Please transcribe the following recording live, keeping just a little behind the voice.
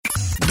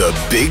The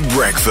Big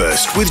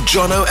Breakfast with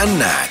Jono and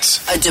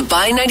Nat. A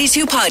Dubai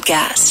 92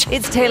 podcast.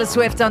 It's Taylor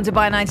Swift on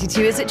Dubai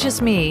 92. Is it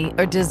just me,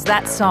 or does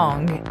that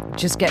song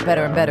just get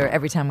better and better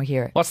every time we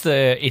hear it? What's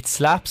it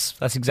slaps?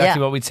 That's exactly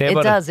what we'd say about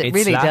it. It does, it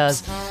really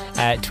slaps.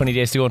 does. 20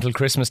 days to go until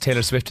Christmas.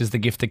 Taylor Swift is the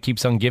gift that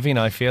keeps on giving,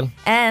 I feel.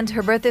 And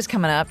her birthday's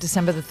coming up,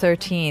 December the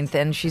 13th,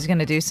 and she's going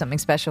to do something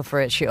special for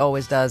it. She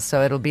always does.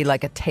 So it'll be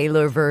like a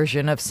Taylor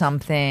version of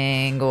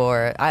something,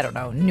 or, I don't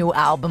know, new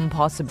album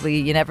possibly.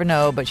 You never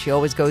know, but she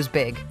always goes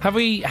big. Have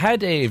we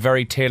had a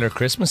very Taylor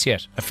Christmas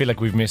yet? I feel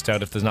like we've missed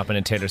out if there's not been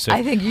a Taylor Swift.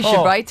 I think you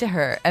should write to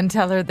her and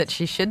tell her that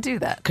she should do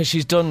that. Because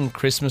she's done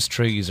Christmas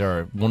Trees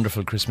or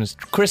Wonderful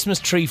Christmas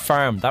Tree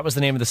Farm. That was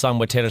the name of the song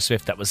by Taylor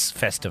Swift. That was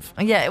festive.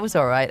 Yeah, it was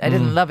all right. I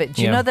didn't love it.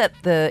 Do you know that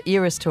the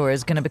Eras Tour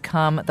is going to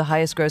become the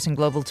highest grossing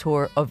global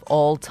tour of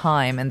all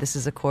time? And this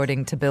is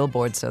according to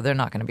Billboard, so they're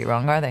not going to be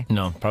wrong, are they?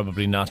 No,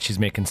 probably not. She's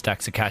making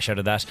stacks of cash out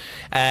of that.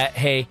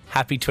 Hey,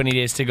 happy 20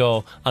 days to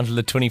go until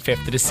the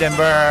 25th of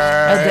December.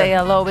 A day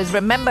I'll always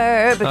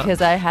remember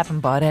because I haven't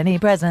bought any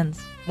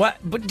presents. What?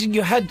 But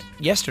you had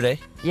yesterday?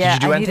 Yeah,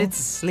 Did you do I anything? needed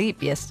to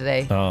sleep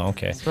yesterday. Oh,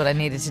 okay. That's what I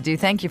needed to do.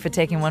 Thank you for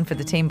taking one for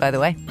the team, by the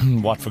way.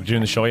 What, for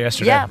doing the show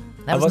yesterday? Yeah,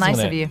 that was nice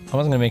of you. I wasn't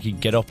going to make you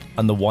get up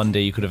on the one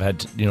day you could have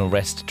had,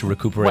 rest to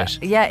recuperate.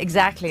 Well, yeah,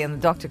 exactly. And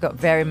the doctor got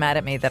very mad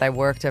at me that I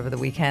worked over the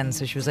weekend.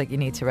 So she was like, you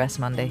need to rest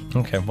Monday.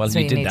 Okay, well, so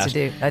you did need that. To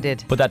do. I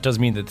did. But that does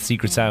mean that the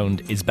Secret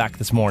Sound is back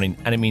this morning,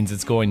 and it means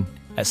it's going.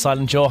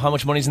 Silent Joe, how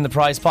much money's in the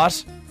prize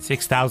pot?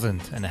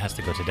 6,000, and it has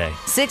to go today.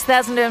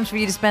 6,000 dirhams for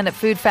you to spend at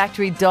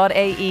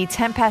foodfactory.ae.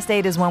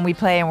 8:10 is when we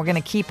play, and we're going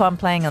to keep on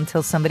playing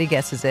until somebody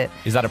guesses it.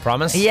 Is that a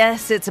promise?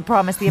 Yes, it's a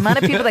promise. The amount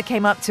of people that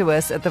came up to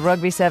us at the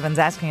Rugby Sevens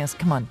asking us,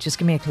 come on, just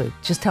give me a clue.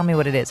 Just tell me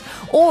what it is.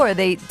 Or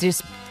they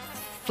just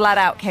flat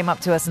out came up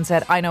to us and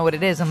said, I know what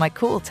it is. I'm like,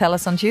 cool, tell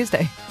us on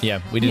Tuesday.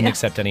 Yeah, we didn't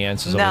accept any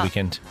answers over the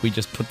weekend. We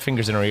just put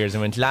fingers in our ears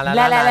and went la la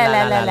La la la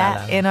la la la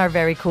la in our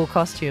very cool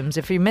costumes.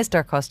 If you missed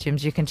our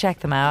costumes, you can check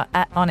them out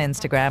on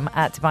Instagram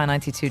at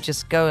Dubai92.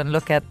 Just go and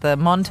look at the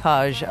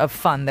montage of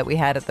fun that we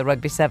had at the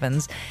Rugby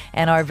Sevens,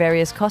 and our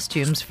various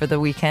costumes for the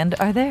weekend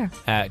are there.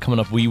 Coming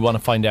up, we want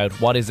to find out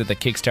what is it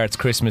that kickstarts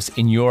Christmas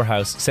in your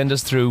house. Send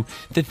us through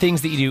the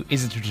things that you do.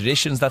 Is it the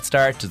traditions that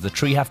start? Does the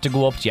tree have to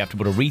go up? Do you have to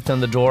put a wreath on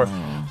the door?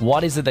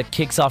 What is it that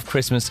kicks off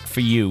Christmas for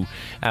you?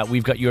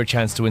 We've got your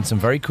chance to win some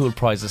very cool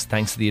prizes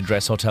thanks to the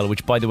Address Hotel,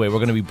 which, by the way, we're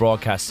going to be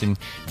broadcasting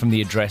from the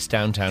Address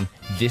downtown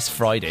this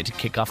Friday to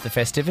kick off the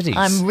festivities.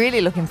 I'm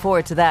really looking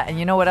forward to that. And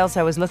you know what else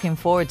I was looking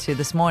forward to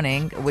this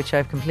morning, which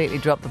I've completely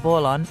dropped the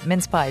ball on?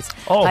 Mince pies.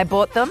 I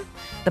bought them,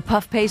 the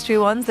puff pastry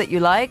ones that you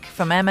like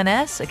from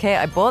M&S. Okay,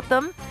 I bought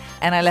them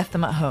and I left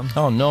them at home.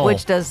 Oh no.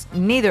 Which does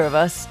neither of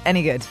us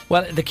any good.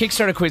 Well, the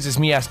Kickstarter quiz is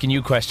me asking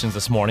you questions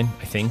this morning,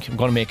 I think. I'm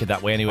going to make it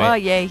that way anyway. Oh,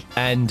 yay.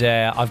 And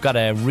I've got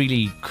a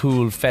really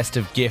cool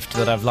festive gift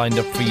that I've lined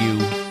up for you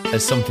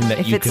as something that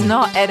if you it's can...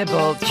 not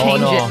edible,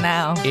 change it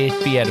now.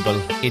 It'd be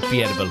edible. It'd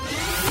be edible.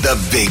 The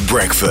Big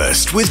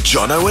Breakfast with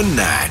Jono and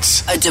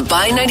Nat. A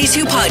Dubai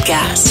 92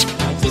 podcast.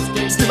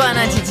 It's Dubai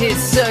 92.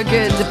 It's so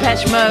good.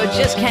 Depeche Mode,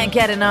 just can't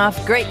get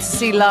enough. Great to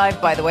see live,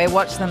 by the way.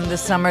 Watched them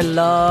this summer.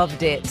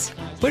 Loved it.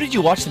 Where did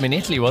you watch them? In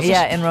Italy, was it?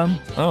 Yeah, in Rome.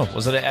 Oh,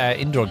 was it an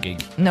indoor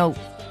gig? No.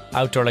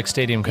 Outdoor, like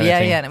stadium kind of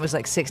thing? Yeah, and it was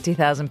like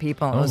 60,000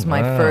 people. It was Oh,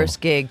 my wow.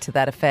 first gig to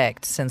that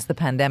effect since the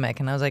pandemic.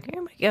 And I was like,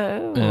 oh my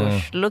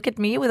gosh, look at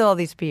me with all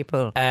these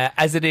people.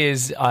 As it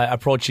is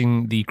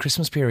approaching the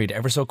Christmas period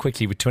ever so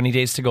quickly with 20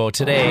 days to go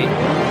today.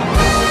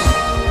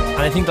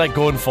 And I think like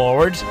going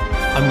forward,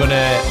 I'm going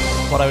to,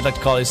 what I would like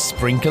to call is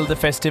sprinkle the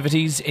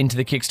festivities into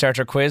the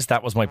Kickstarter quiz.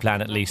 That was my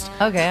plan at least.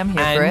 Okay, I'm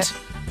here for it.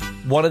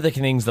 One of the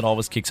things that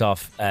always kicks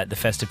off the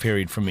festive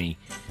period for me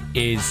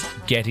is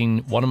getting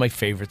one of my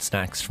favourite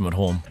snacks from at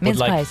home. Mince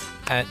pies.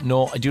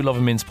 No, I do love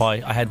a mince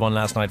pie. I had one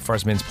last night,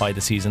 first mince pie of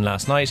the season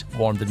last night.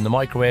 Warmed it in the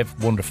microwave.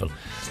 Wonderful.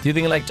 The other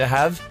thing I like to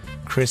have,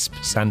 crisp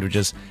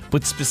sandwiches,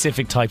 but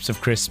specific types of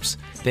crisps.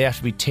 They have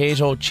to be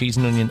Tato, cheese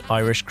and onion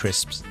Irish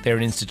crisps. They're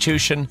an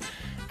institution.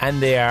 And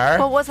they are.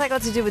 Well, what's that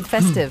got to do with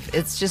festive?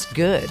 It's just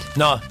good.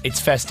 No, it's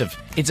festive.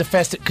 It's a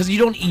festive because you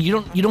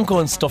don't go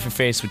and stuff your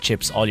face with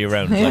chips all year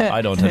round. Like,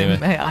 I don't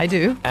anyway. I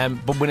do.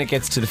 But when it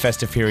gets to the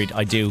festive period,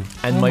 I do.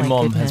 And Oh my my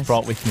mum has goodness.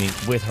 brought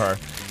with her.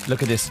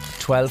 Look at this,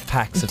 12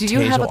 packs of Do you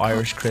have Tato a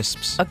Irish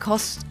crisps. A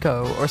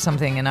Costco or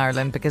something in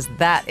Ireland, because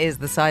that is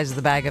the size of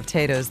the bag of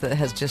potatoes that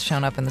has just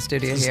shown up in the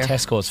studio This here. is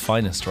Tesco's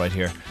finest right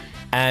here.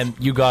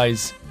 You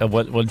guys,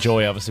 well,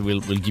 Joey, obviously, we'll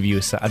give you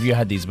a. Have you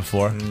had these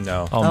before?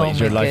 No. Oh my,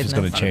 your my life is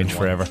going goodness. to change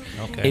forever.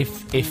 Okay.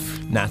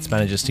 If Nats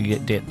manages to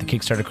get the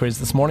Kickstarter quiz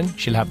this morning,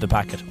 she'll have the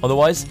packet.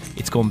 Otherwise,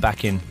 it's going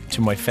back in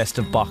to my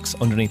festive box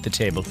underneath the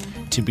table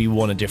to be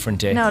won a different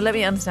day. No, let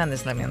me understand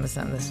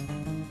this.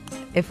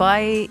 If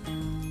I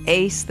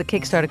ace the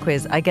Kickstarter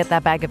quiz, I get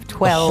that bag of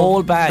 12. The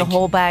whole bag. The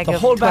whole bag The of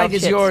whole 12 bag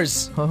is chips.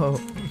 yours.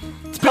 Oh.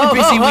 It's been a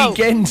busy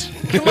weekend.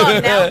 Come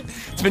on now.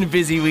 It's been a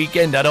busy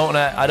weekend. I don't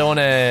want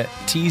to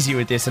tease you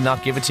with this and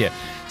not give it to you.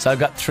 So I've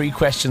got 3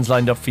 questions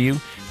lined up for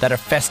you that are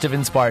festive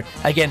inspired.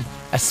 Again,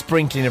 a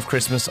sprinkling of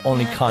Christmas,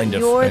 only kind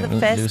of. You're the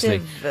loosely.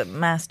 festive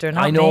master,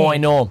 not I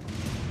know.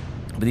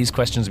 but these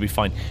questions will be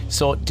fine.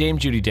 So Dame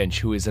Judi Dench,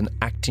 who is an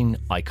acting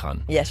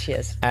icon, Yes, she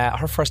is.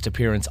 her first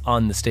appearance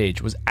on the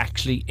stage was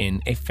actually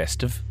in a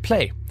festive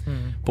play.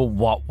 But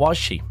what was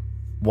she?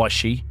 Was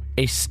she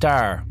a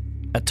star,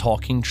 a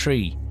talking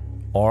tree,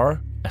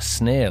 or a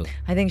snail?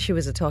 I think she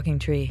was a talking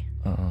tree.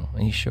 Oh,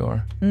 are you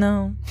sure?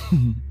 No.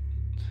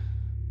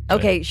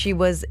 Okay, she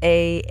was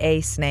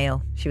a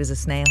snail. She was a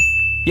snail.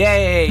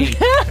 Yay!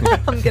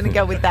 I'm going to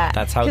go with that.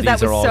 That's how 'Cause these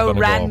that are all was so gonna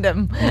go.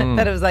 random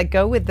that it was like,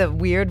 go with the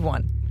weird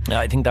one.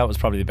 I think that was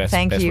probably the best.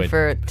 Thank best you way-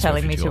 for best way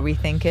telling for me you to go.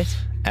 rethink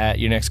it.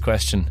 Your next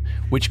question.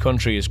 Which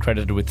country is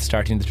credited with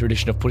starting the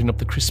tradition of putting up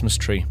the Christmas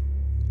tree?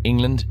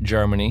 England,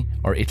 Germany,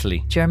 or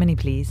Italy? Germany,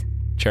 please.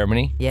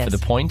 Germany, Yes. for the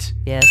point.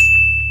 Yes.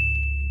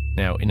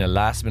 Now, in a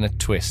last minute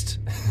twist,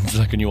 it's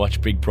like when you watch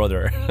Big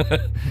Brother,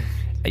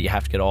 you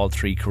have to get all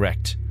three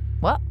correct.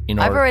 What? In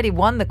I've order- already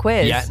won the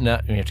quiz. Yeah, no,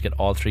 you have to get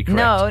all three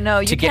correct. No,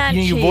 you To get- can't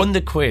You cheat. won the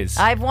quiz.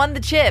 I've won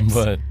the chips.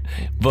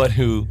 But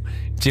who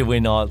to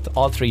win all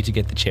three to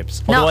get the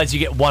chips? No. Otherwise, you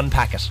get one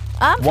packet.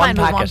 I'm fine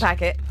with one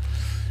packet.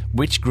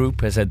 Which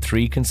group has had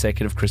 3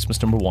 consecutive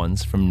Christmas number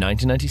ones from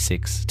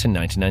 1996 to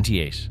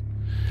 1998?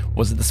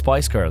 Was it the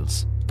Spice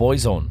Girls,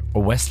 Boyzone,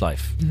 or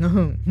Westlife?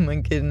 Oh my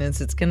goodness,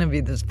 it's going to be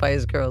the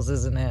Spice Girls,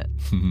 isn't it?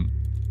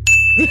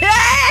 Yay!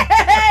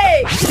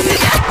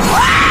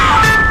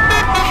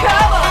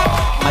 Come on!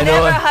 I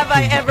know. Never have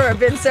I ever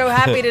been so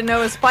happy to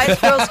know a Spice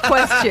Girls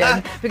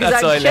question because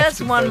That's why I I've left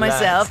just it won for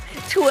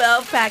myself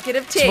 12 packet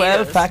of potatoes.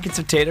 12 packets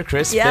of tater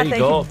crisp. Yeah, there you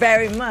thank go. you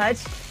very much.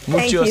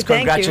 Thank Muchos you,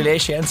 thank you.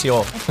 congratulations,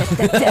 yo.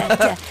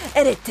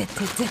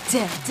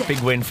 Big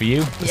win for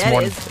you this Yeah, it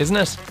morning, is. isn't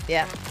it?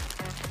 Yeah.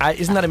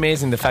 Isn't that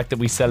amazing, the fact that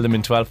we sell them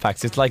in 12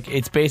 packs?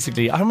 It's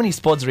basically, how many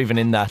spuds are even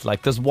in that?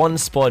 Like, there's one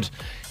spud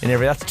in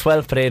every, that's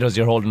 12 potatoes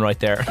you're holding right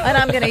there. And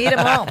I'm going to eat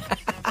them all.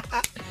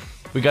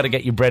 We got to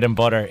get you bread and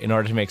butter in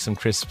order to make some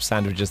crisp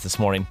sandwiches this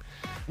morning.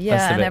 That's Yeah,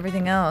 the and bit.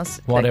 everything else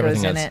What, that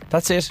everything goes in else? it.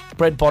 That's it.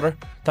 Bread, butter.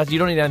 You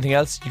don't need anything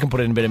else. You can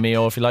put in a bit of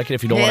mayo if you like it.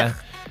 If you don't Yeah. want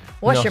to.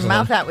 Wash your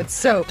mouth out with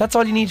soap. That's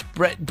all you need.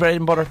 Bread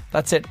and butter.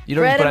 That's it. You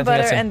don't Bread need to and put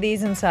anything butter else in. and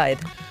these inside.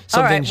 Sometimes,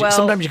 All right, well,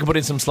 sometimes you can put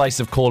in some slice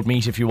of cold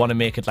meat if you want to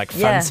make it like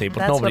fancy, but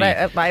that's nobody.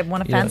 what I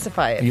want to you know,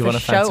 fancify it. you for wanna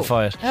show.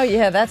 fancify it. Oh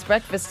yeah, that's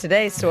breakfast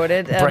today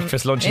sorted.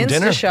 Breakfast, lunch and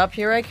dinner. Shop,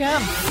 here I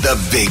come.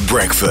 The Big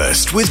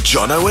Breakfast with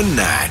Jono and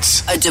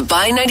Nat. A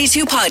Dubai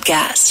 92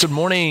 podcast. Good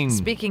morning.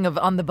 Speaking of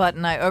on the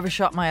button, I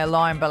overshot my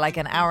alarm by like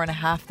an hour and a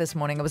half this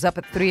morning. I was up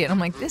at 3 and I'm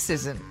like, this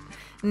isn't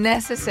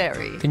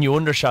necessary. Then you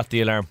undershot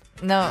the alarm.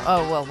 No,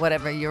 oh well,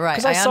 whatever. You're right.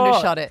 'Cause I saw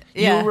undershot it.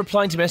 Yeah. You were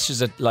replying to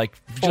messages at like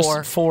 4.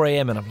 just 4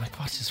 a.m. and I'm like,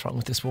 what is wrong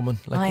with this woman?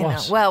 Like, I what?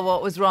 know. Well,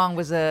 what was wrong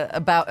was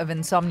a bout of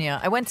insomnia.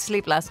 I went to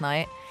sleep last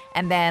night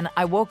and then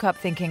I woke up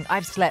thinking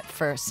I've slept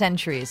for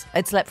centuries.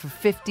 I'd slept for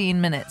 15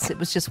 minutes. It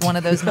was just one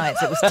of those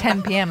nights. It was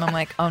 10 p.m. I'm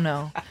like, oh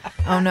no,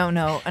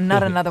 and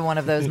not another one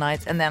of those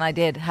nights. And then I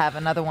did have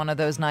another one of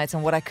those nights.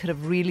 And what I could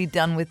have really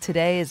done with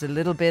today is a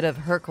little bit of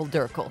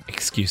Herkle-Durkle.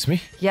 Excuse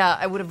me? Yeah,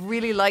 I would have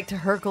really liked to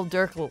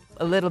Herkle-Durkle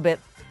a little bit.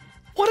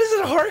 What is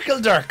it,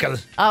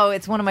 Herkle-Durkle? Oh,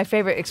 it's one of my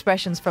favorite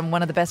expressions from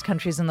one of the best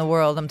countries in the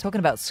world. I'm talking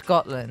about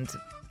Scotland,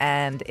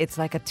 and it's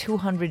like a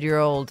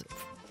 200-year-old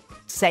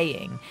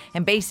saying.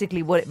 And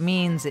basically what it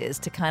means is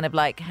to kind of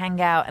like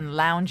hang out and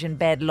lounge in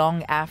bed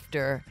long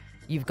after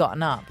you've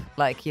gotten up.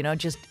 Like, you know,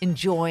 just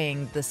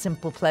enjoying the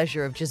simple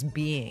pleasure of just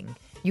being.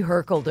 You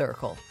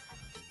Herkle-Durkle.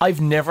 I've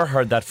never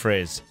heard that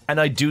phrase, and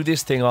I do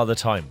this thing all the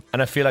time,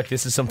 and I feel like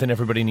this is something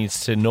everybody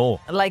needs to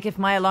know. Like if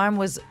my alarm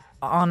was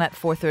on at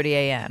 4:30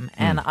 a.m.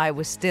 and I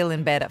was still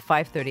in bed at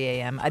 5:30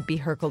 a.m., I'd be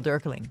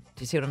Herkle-Durkling. Do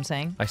you see what I'm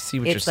saying? I see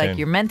what it's you're saying. like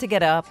you're meant to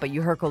get up, but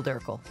you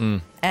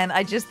Herkle-Durkle. And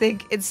I just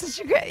think it's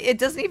such a great. It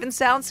doesn't even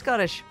sound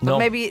Scottish, but No.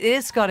 maybe it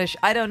is Scottish.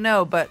 I don't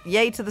know, but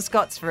yay to the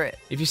Scots for it.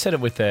 If you said it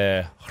with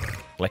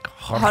like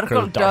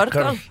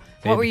Herkle-Durkle.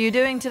 What were you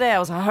doing today? I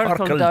was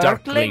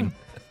Herkle-Durkling.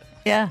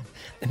 Yeah,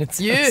 And it's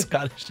You.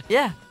 Scottish.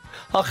 yeah.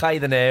 Oh, hi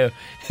the now.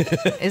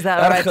 Is that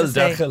all right to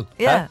say? Herkle-Durkle.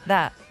 Yeah, Huh?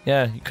 that.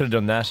 Yeah, you could have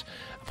done that.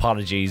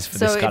 Apologies for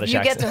the So Scottish if you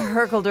accent. get to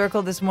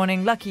Herkle-Durkle this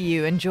morning, lucky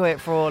you. Enjoy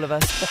it for all of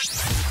us.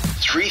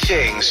 3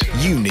 things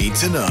you need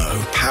to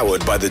know.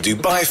 Powered by the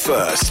Dubai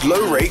First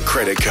Low Rate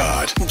Credit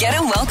Card. Get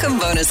a welcome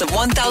bonus of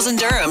 1,000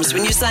 dirhams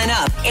when you sign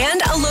up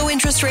and a low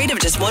interest rate of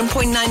just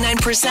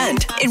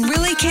 1.99%. It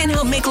really can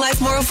help make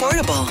life more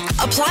affordable.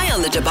 Apply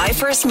on the Dubai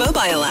First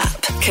mobile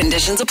app.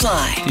 Conditions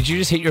apply. Did you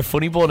just hit your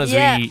funny bone as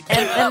Yeah, we...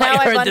 and now I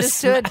I've heard the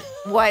understood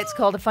why it's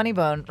called a funny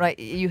bone. Right,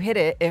 you hit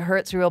it, it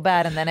hurts real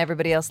bad, and then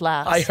everybody else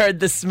laughs. I heard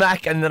the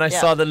smack and then I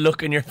Yeah. saw the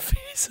look in your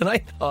face and I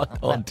thought,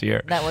 oh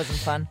dear. That wasn't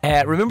fun.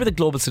 Remember the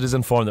Global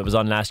Citizen Forum that was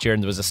on last year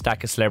and there was a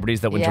stack of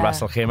celebrities that went to Yeah.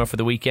 Ras Al Khaimah for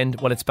the weekend?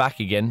 Well, it's back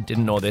again.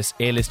 Didn't know this.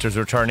 A-listers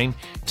returning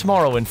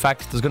tomorrow. In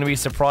fact, there's going to be a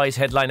surprise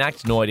headline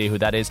act. No idea who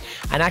that is.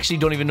 And actually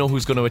don't even know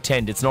who's going to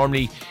attend. It's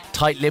normally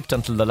tight-lipped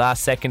until the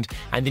last second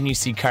and then you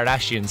see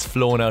Kardashians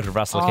flowing out of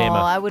Ras Al Oh,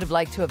 Khaimah. I would have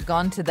liked to have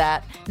gone to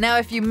that. Now,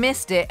 if you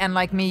missed it, and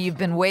like me, you've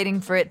been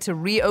waiting for it to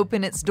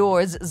reopen its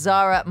doors,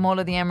 Zara Mall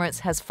of the Emirates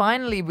has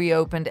finally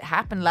reopened. It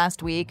happened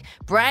last week.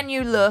 Brand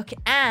new look,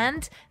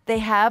 and they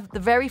have the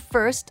very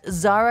first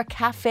Zara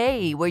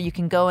Cafe where you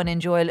can go and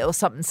enjoy a little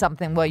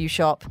something while you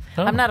shop.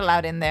 I'm not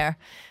allowed in there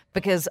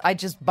because I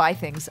just buy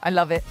things. I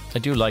love it. I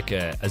do like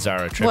a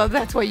Zara trip. Well,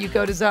 that's why you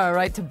go to Zara,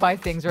 right? To buy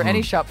things, or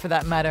any shop for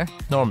that matter.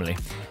 Normally.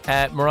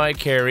 Mariah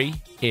Carey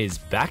is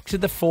back to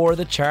the fore of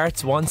the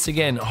charts once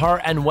again.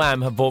 Her and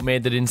Wham have both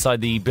made it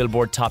inside the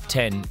Billboard Top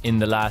 10 in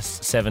the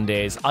last 7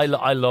 days. I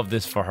love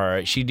this for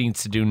her. She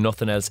needs to do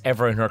nothing else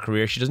ever in her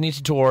career. She doesn't need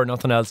to tour,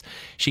 nothing else.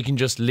 She can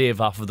just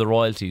live off of the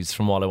royalties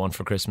from All I Want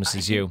for Christmas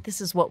Is You. This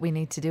is what we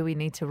need to do. We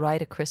need to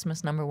write a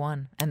Christmas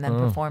 #1 and then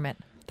perform it.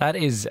 That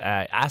is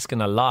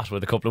asking a lot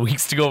with a couple of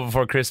weeks to go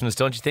before Christmas,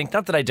 don't you think?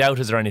 Not that I doubt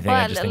it or anything.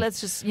 Well, I just think,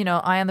 let's just,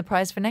 eye on the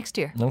prize for next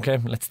year. okay,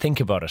 let's think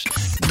about it.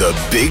 The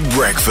Big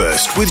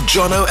Breakfast with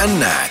Jono and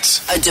Nat.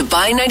 A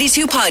Dubai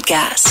 92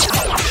 podcast.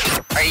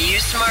 Are you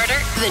smarter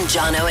than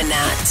Jono and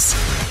Nats?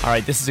 All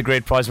right, this is a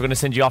great prize. We're going to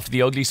send you off to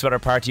the Ugly Sweater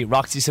Party at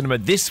Roxy Cinema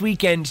this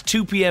weekend,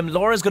 2 p.m.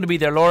 Laura's going to be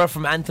there. Laura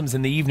from Anthems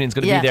in the Evening is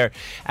going to be there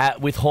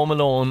with Home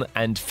Alone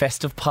and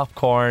festive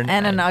popcorn.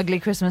 And an ugly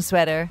Christmas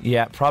sweater.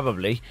 Yeah,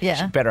 probably. Yeah.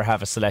 She better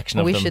have a selection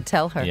of them. We should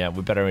tell her. Yeah,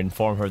 we better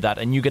inform her of that.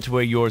 And you get to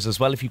wear yours as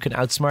well. If you can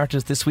outsmart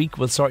us this week,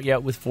 we'll sort you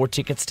out with 4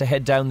 tickets to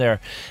head down there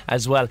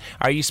as well.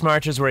 Are You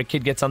Smarters, where a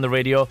kid gets on the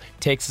radio,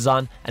 takes us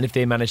on, and if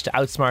they manage to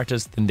outsmart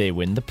us, then they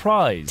win the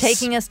prize.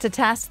 Taking us to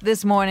task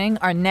this morning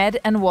are Ned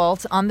and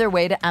Walt on their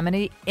way to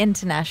Amity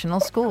International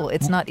School.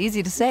 It's not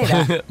easy to say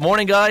that.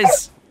 Morning,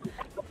 guys.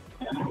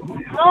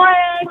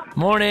 Morning.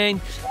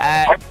 Morning.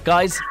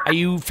 Guys, are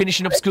you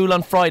finishing up school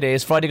on Friday?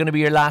 Is Friday going to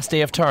be your last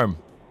day of term?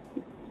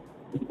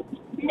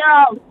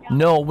 No.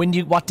 No.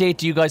 What date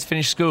do you guys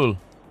finish school?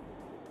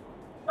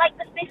 Like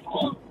the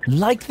 15th.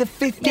 Like the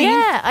 15th?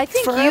 Yeah, I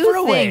think Forever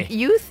away.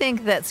 you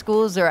think that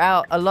schools are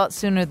out a lot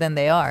sooner than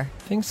they are.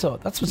 I think so.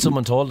 That's what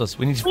someone told us.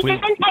 We need to. We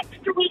get an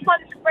extra week on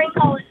spring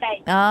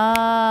holiday.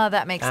 Ah,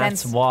 that makes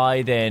That's sense.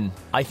 why then.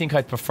 I think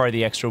I'd prefer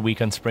the extra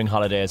week on spring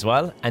holiday as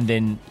well, and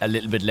then a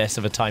little bit less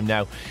of a time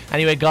now.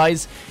 Anyway,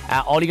 guys,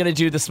 all you got to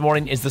do this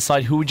morning is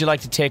decide who would you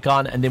like to take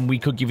on, and then we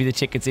could give you the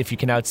tickets if you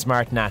can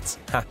outsmart Nats.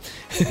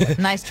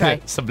 Nice try.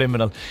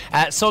 Subliminal.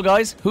 So,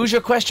 guys, who's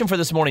your question for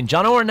this morning?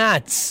 Jono or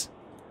Nats?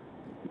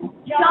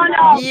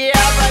 Jono. Yeah,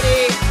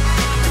 buddy.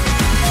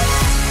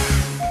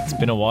 It's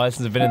been a while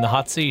since I've been in the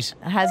hot seat.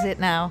 Has it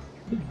now?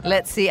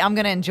 Let's see. I'm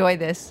going to enjoy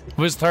this. It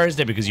was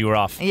Thursday because you were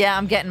off. Yeah,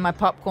 I'm getting my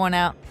popcorn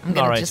out. I'm going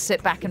All to right. just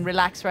sit back and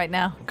relax right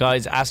now.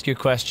 Guys, ask your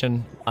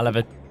question. I'll have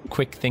a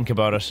quick think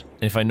about it.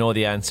 And if I know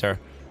the answer,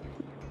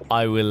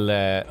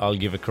 I'll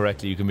give it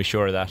correctly. You can be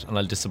sure of that, and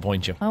I'll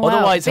disappoint you. Oh, wow.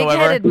 Otherwise, however,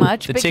 Big-headed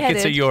much, the tickets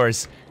big-headed. are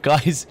yours.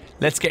 Guys,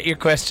 let's get your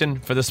question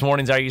for this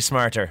morning's Are You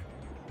Smarter?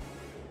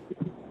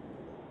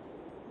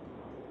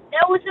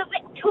 There was a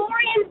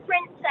Victorian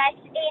princess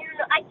in,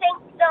 I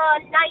think, the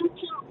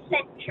 19th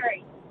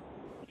century.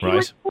 She Right.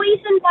 was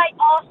poisoned by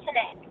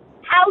arsenic.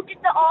 How did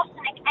the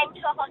arsenic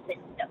enter her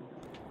system?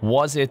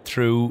 Was it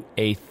through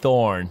a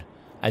thorn,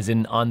 as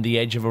in on the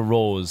edge of a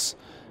rose,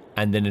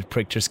 and then it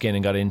pricked her skin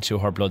and got into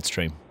her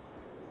bloodstream?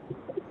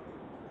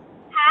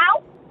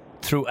 How?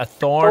 Through a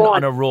thorn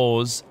on a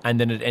rose, and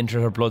then it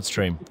entered her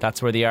bloodstream.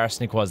 That's where the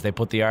arsenic was. They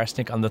put the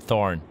arsenic on the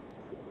thorn.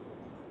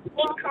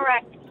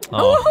 Incorrect.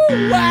 Oh.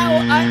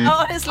 Wow.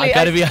 Honestly, I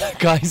gotta be,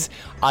 guys,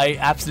 I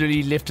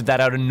absolutely lifted that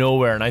out of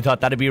nowhere, and I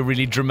thought that'd be a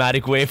really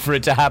dramatic way for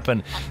it to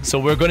happen. So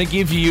we're gonna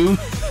give you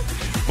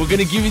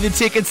the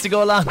tickets to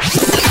go along to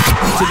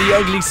the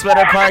Ugly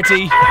Sweater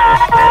Party.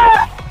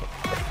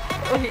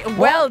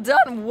 well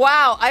done.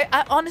 Wow.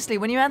 I honestly,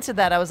 when you answered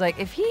that, I was like,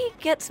 if he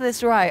gets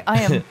this right,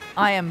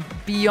 I am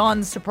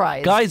beyond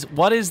surprised. Guys,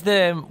 what's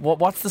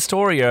the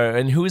story,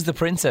 and who is the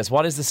princess?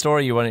 What is the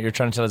story you're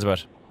trying to tell us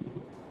about?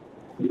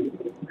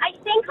 I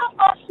think her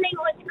first name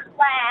was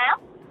Claire,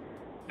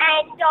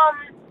 and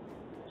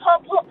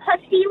her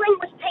ceiling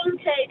was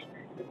painted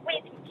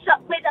with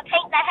a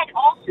paint that had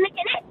arsenic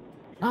in it,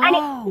 and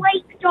it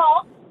flaked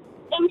off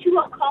into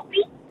her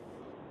coffee.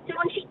 So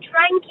when she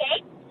drank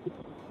it,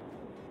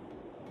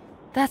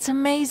 That's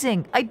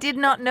amazing. I did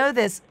not know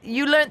this.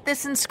 You learnt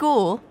this in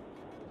school?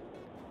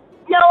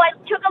 no, I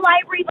took a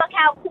library book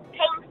out called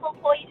Painful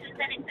Poisons,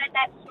 and it said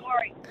that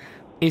story.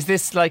 Is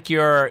this like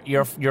your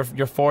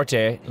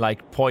forte,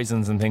 like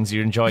poisons and things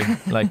you enjoy?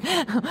 Like,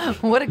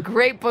 What a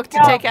great book to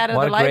take out of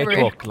what the a great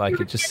library. book! Like,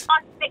 it It's just. a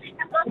non-fiction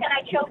book, and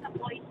I chose the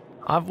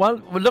poison.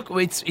 Well, look,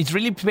 it's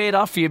really paid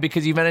off for you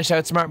because you managed to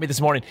outsmart me this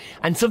morning.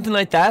 And something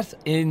like that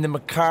in the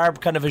macabre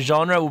kind of a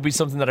genre would be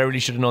something that I really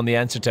should have known the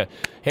answer to.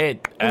 Hey,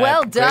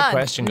 Well great done,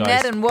 question, guys.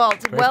 Ned and Walt.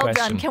 Great well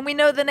question. done. Can we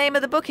know the name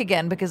of the book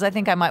again? Because I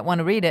think I might want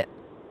to read it.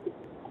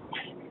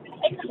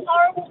 It's a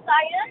horrible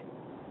science.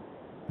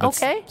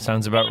 That's- Okay.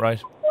 sounds about right.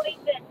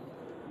 Poison.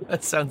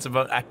 That sounds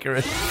about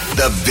accurate.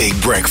 The Big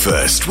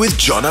Breakfast with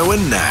Jono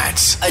and Nat.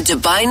 A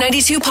Dubai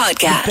 92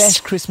 podcast.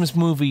 Best Christmas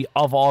movie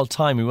of all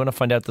time. We want to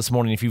find out this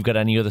morning if you've got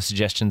any other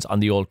suggestions on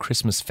the old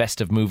Christmas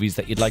festive movies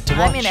that you'd like to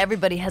watch. I mean,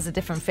 everybody has a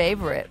different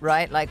favourite,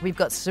 right? Like, we've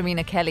got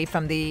Serena Kelly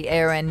from the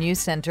ARN News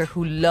Centre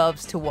who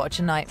loves to watch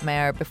A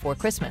Nightmare Before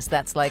Christmas.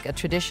 That's like a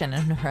tradition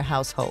in her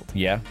household.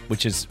 Yeah,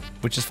 which is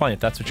fine if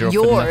that's what you're up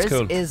for. Then that's cool.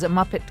 Yours is A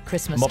Muppet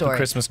Christmas Muppet Story.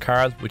 Christmas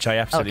Carol, which I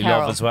absolutely Carol.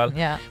 love as well.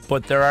 Yeah.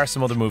 But there are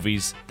some other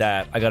movies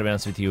that, I got to be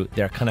honest with you,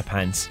 they're kind of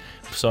pants.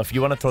 So if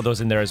you want to throw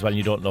those in there as well and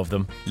you don't love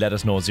them, let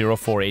us know.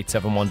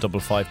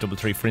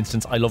 048715533. For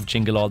instance, I love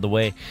Jingle All the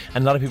Way.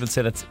 And a lot of people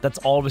say that's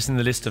always in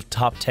the list of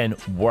top 10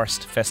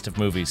 worst festive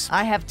movies.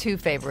 I have two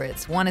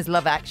favourites. One is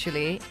Love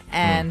Actually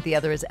and the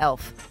other is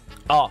Elf.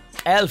 Oh,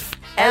 Elf.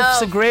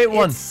 Elf's a great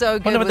one. It's so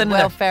good Wonder with what the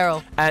Will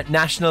Ferrell.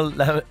 National...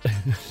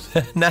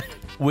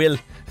 Will...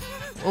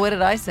 What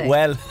did I say?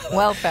 Well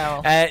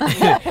Ferrell.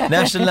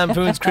 National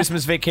Lampoon's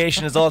Christmas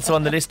Vacation is also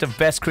on the list of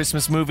best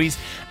Christmas movies.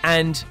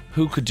 And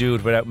who could do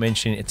it without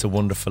mentioning It's a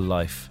Wonderful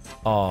Life?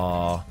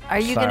 Oh, Are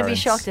you going to be Clarence.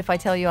 shocked if I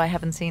tell you I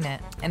haven't seen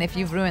it? And if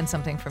you've ruined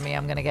something for me,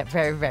 I'm going to get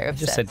very, very I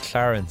upset. just said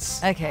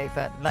Clarence. Okay,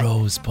 but like,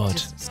 Rosebud.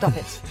 just stop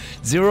it.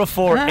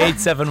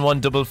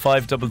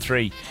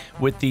 048715533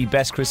 with the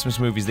best Christmas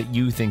movies that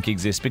you think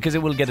exist, because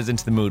it will get us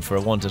into the mood for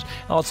it, won't it?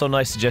 Also, a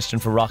nice suggestion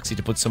for Roxy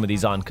to put some of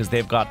these on, because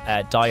they've got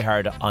Die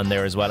Hard on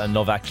there as well, and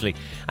Love Actually.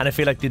 And I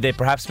feel like they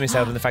perhaps miss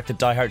out on the fact that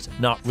Die Hard's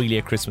not really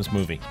a Christmas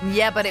movie.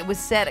 Yeah, but it was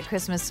set at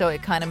Christmas, so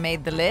it kind of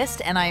made the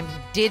list. And I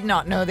did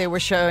not know they were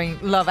showing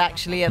Love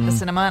Actually at the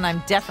cinema, and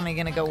I'm definitely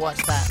going to go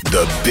watch that.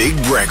 The Big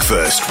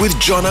Breakfast with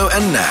Jono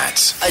and Nat.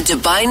 A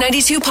Dubai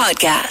 92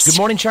 podcast. Good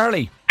morning,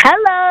 Charlie.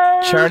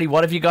 Hello. Charlie,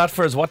 what have you got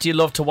for us? What do you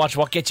love to watch?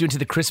 What gets you into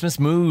the Christmas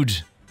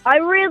mood? I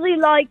really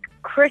like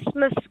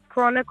Christmas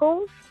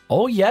Chronicles.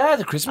 Oh, yeah,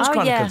 the Christmas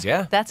Chronicles,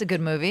 yeah. That's a good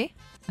movie.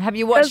 Have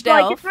you watched It's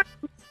like- Elf?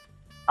 it's-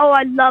 Oh,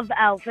 I love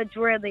Elf. It's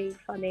really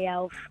funny,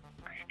 Elf.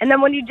 And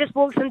then when he just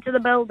walks into the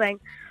building,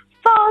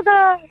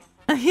 Father!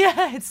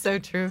 Yeah, it's so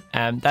true.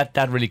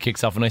 That really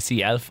kicks off. When I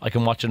see Elf, I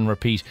can watch it and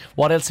repeat.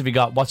 What else have you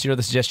got? What's your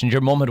other suggestion?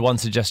 Your mum had one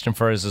suggestion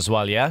for us as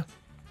well, yeah?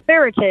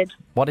 Spirited.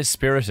 What is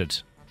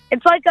Spirited?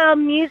 It's like a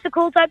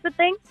musical type of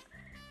thing.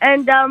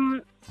 And,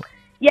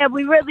 yeah,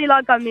 we really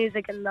like our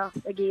music in the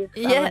Biggies.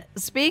 Yeah,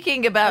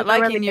 speaking about That's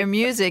liking really your good.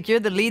 music, you're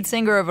the lead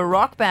singer of a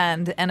rock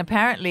band, and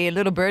apparently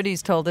Little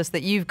Birdie's told us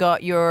that you've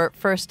got your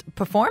first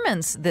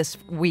performance this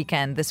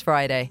weekend, this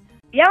Friday.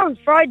 Yeah, on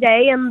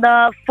Friday in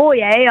the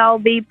foyer, I'll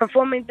be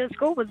performing to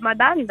school with my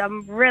band.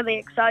 I'm really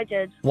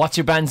excited. What's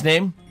your band's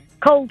name?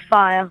 Cold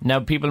Fire.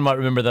 Now, people might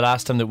remember the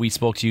last time that we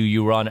spoke to you,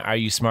 you were on Are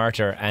You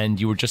Smarter, and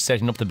you were just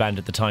setting up the band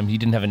at the time. You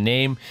didn't have a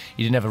name,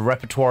 you didn't have a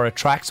repertoire of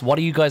tracks. What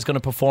are you guys going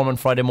to perform on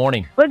Friday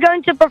morning? We're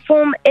going to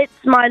perform It's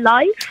My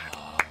Life.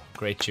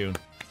 Great tune.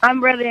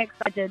 I'm really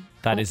excited.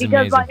 That is because,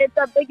 amazing. like, it's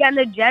a big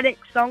energetic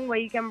song where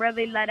you can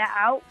really let it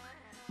out.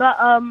 But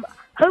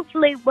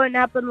hopefully it won't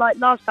happen like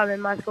last time in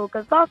my school,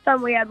 because last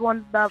time we had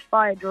one, the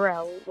fire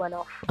drill went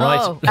off. Right.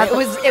 Oh,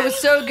 it was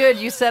so good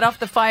you set off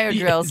the fire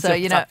drill, so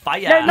you know.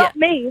 Fire. No, not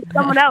me,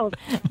 someone else.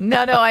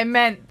 No, I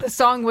meant the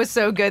song was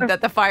so good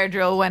that the fire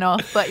drill went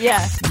off. But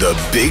yeah, The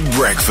Big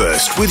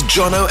Breakfast with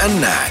Jono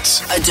and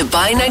Nat. A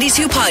Dubai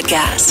 92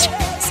 podcast.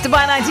 it's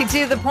Dubai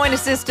 92, the Pointer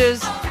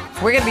Sisters.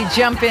 We're going to be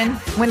jumping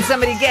when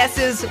somebody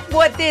guesses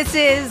what this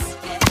is.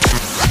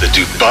 The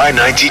Dubai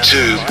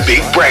 92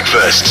 Big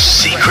Breakfast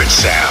Secret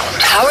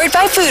Sound. Powered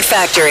by Food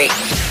Factory.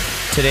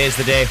 Today is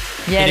the day.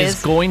 Yeah, it is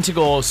is. going to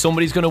go.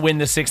 Somebody's going to win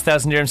the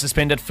 6,000 dirhams to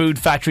spend at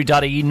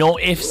foodfactory.ie. No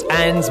ifs,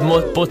 ands,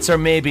 buts or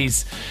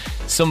maybes.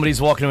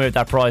 Somebody's walking away with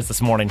that prize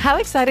this morning. How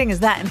exciting is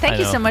that? And thank I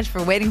you know. so much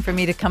for waiting for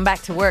me to come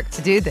back to work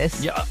to do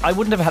this. Yeah, I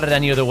wouldn't have had it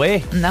any other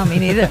way. No, me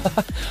neither.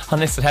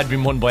 Unless it had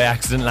been won by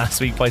accident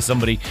last week by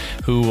somebody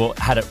who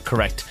had it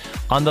correct.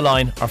 On the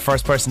line, our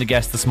first person to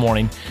guess this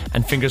morning,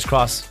 and fingers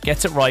crossed,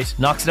 gets it right,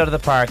 knocks it out of the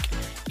park,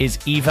 is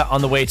Eva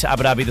on the way to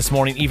Abu Dhabi this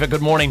morning. Eva,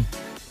 good morning.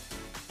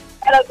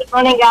 Hello, good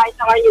morning, guys.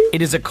 How are you?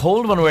 It is a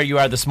cold one where you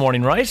are this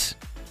morning, right?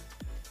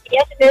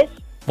 Yes, it is.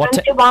 What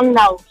 21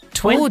 now.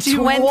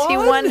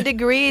 21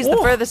 degrees. The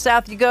further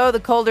south you go,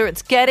 the colder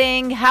it's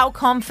getting. How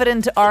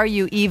confident are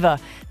you, Eva,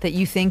 that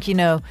you think you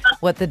know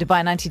what the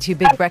Dubai 92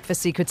 Big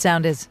Breakfast secret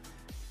sound is?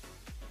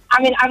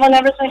 I mean, I will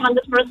never say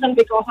 100%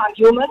 because I'm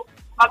human,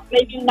 but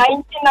maybe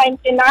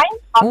 1999.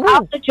 But Ooh.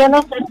 after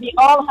Jonas said we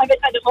all have it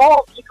at home,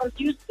 he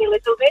confused me a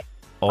little bit.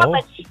 Oh. But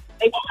let's see.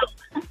 Maybe so.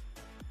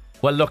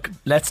 Well, look,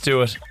 let's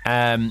do it.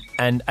 And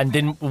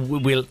then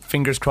we'll,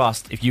 fingers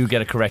crossed, if you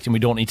get it correct, and we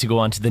don't need to go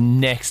on to the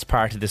next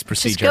part of this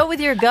procedure. Just go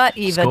with your gut,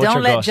 Eva. go with Don't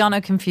your let gut.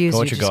 Jono confuse Go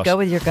you. with your Just gut. go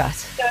with your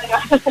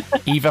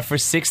gut. Eva, for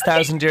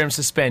 6,000 dirhams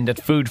to spend at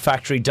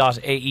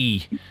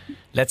foodfactory.ie.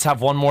 Let's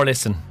have one more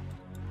listen.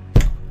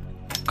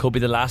 Could be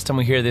the last time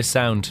we hear this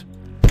sound.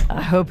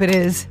 I hope it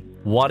is.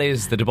 What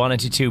is the Dubai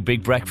 92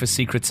 Big Breakfast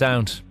secret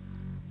sound?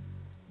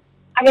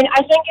 I mean,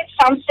 I think it's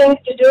something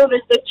to do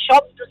with the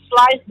chop to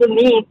slice the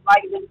meat,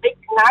 like the big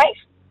knife,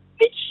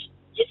 which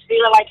is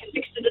really like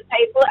affixed to the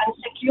table and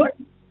secure.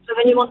 So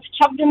when you want to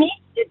chop the meat,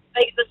 it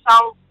makes the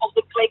sound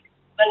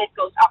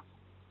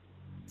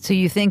So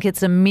you think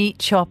it's a meat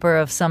chopper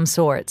of some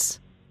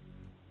sorts?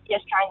 Yes,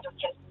 kind of,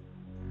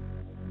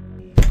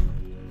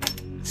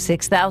 yes.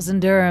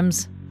 6,000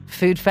 dirhams.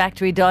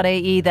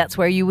 Foodfactory.ae, that's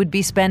where you would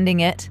be spending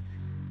it.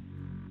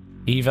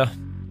 Eva?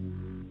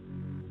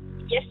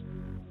 Yes.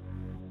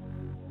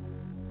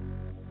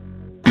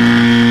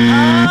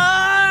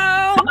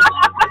 Oh!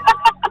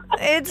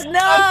 It's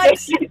not!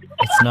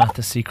 It's not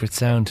the secret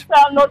sound.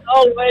 I'm not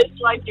always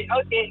like it.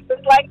 Okay,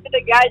 good luck to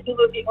the guys who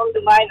will be on the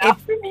line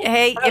after me.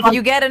 Hey, if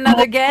you get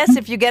another guess,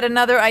 if you get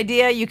another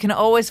idea, you can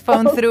always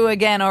phone through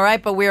again, all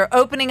right? But we're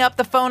opening up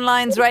the phone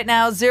lines right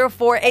now,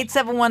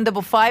 04871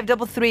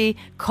 5533.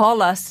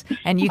 Call us,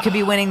 and you could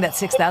be winning that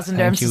 6,000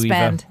 dirhams to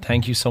spend. Eva.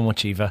 Thank you so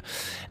much, Eva.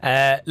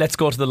 Let's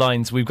go to the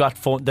lines. We've got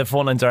the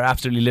phone lines are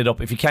absolutely lit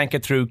up. If you can't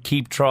get through,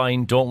 keep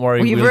trying. Don't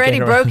worry. We've we'll already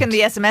get around. broken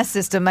the SMS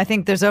system. I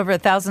think there's over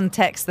 1,000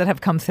 texts that have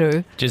come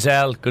through.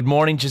 Giselle, good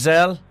morning,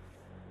 Giselle.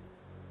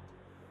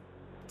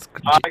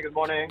 Hi, good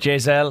morning.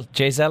 Giselle,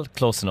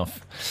 close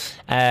enough.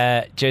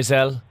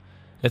 Giselle,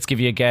 let's give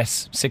you a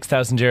guess.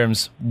 6,000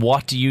 dirhams.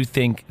 What do you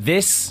think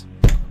this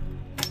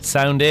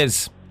sound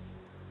is?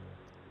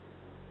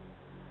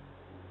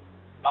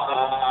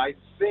 I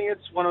think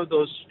it's one of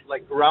those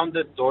like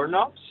rounded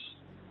doorknobs.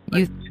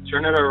 You You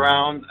turn it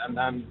around and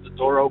then the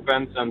door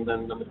opens and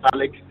then the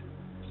metallic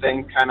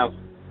thing kind of,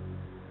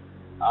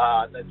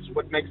 that's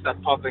what makes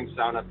that popping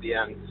sound at the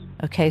end.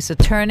 Okay, so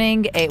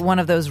turning one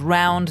of those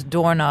round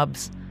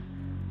doorknobs.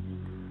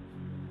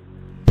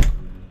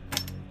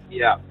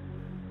 Yeah.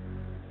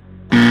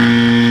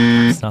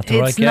 It's not the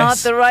right It's guess. not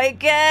the right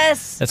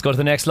guess. Let's go to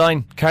the next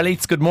line.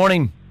 Carlitos, good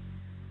morning.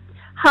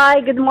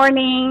 Hi, good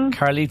morning.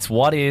 Carlitos,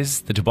 what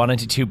is the Dubai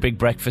 92 Big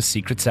Breakfast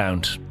secret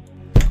sound?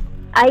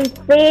 I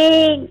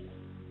think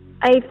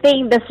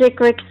the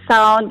secret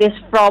sound is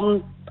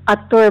from a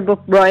turbo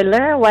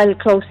boiler while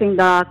closing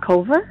the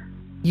cover.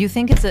 You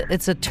think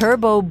it's a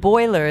turbo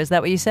boiler? Is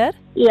that what you said?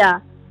 Yeah.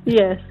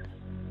 Yes.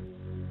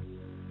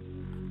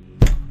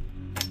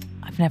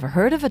 I've never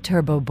heard of a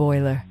turbo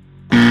boiler.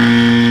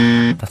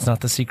 That's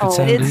not the secret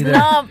sound It's either.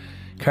 not.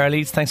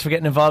 Carlitos, thanks for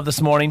getting involved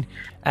this morning.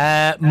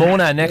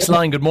 Mona, next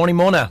line. Good morning,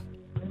 Mona.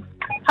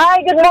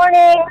 Hi, good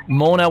morning.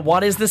 Mona,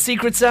 what is the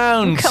secret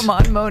sound? Come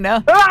on,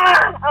 Mona.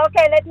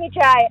 Okay, let me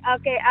try.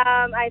 Okay,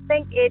 I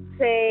think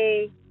it's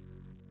a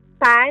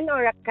pan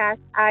or a cast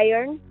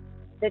iron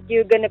that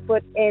you're gonna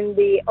put in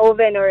the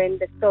oven or in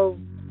the stove.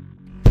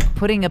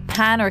 Putting a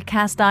pan or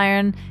cast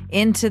iron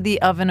into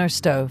the oven or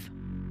stove.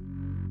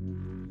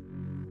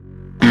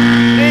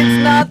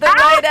 It's not the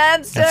right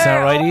answer. That's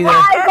not right either.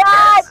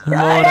 God!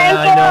 Mona,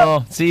 I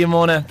know. See you,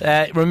 Mona.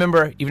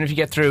 Remember, even if you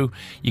get through,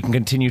 you can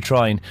continue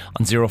trying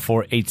on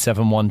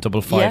 04871 Yeah,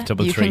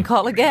 5533. you can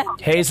call again.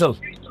 Hazel,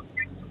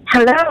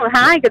 Hello.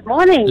 Hi. Good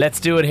morning. let's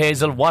do it,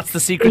 Hazel. What's the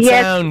secret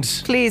Yes.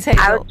 sound? Please, I'll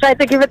Hazel. try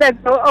to give it a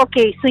go.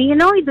 Okay, so you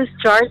know those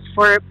jars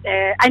for,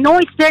 I know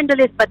it's there in the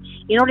list, but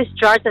you know these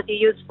jars that you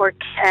use for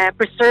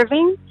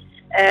preserving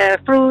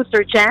fruits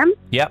or jam?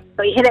 Yep,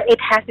 So you hit it, it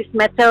has this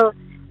metal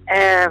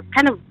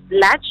kind of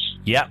latch.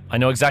 yeah, I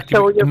know exactly.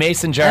 So a you-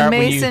 mason jar. A when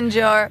mason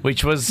jar.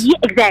 Which was... Yeah,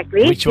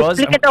 exactly. Which You was?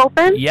 flick it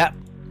open. Yeah.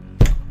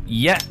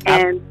 Yeah.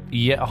 And-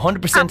 yeah,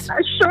 100%.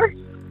 Sure.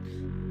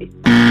 It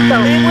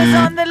was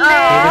on the list,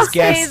 It was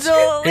guessed.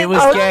 Hazel. It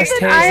was guessed,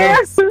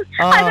 Hazel.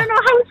 I don't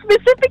know how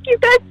specific you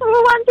guys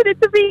wanted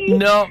it to be.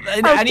 No,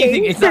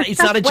 anything. It's not.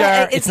 It's not a jar.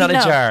 Well, it's not a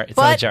no, jar. It's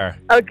not a but- jar.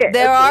 Okay.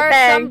 There okay, are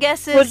thanks. some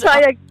guesses We'll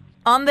try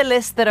on the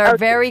list that are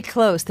very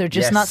close. They're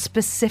just Yes. not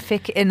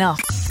specific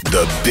enough.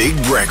 The Big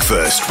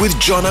Breakfast with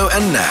Jono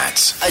and Nat.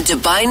 A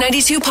Dubai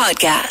 92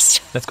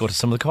 podcast. Let's go to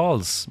some of the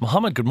calls.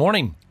 Mohammed, good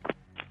morning.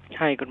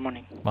 Hi, good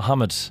morning.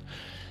 Mohammed,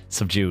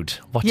 subdued.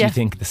 What do Yeah. you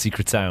think the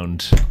secret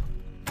sound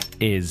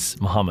is,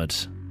 Mohammed?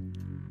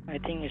 I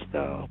think it's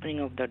the opening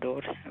of the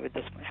door with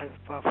the help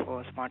of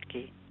a smart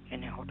key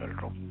in a hotel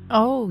room.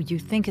 Oh, you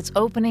think it's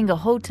opening a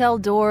hotel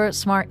door,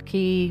 smart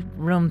key,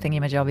 room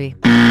thingy-majobby.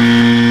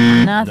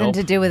 Nothing Nope.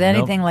 to do with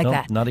anything Nope, like nope,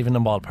 that. Not even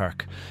a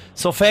ballpark.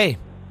 Sophie,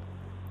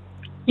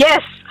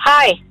 Yes,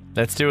 hi.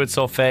 let's do it,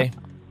 Sophie.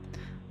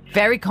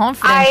 Very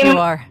confident you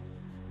are.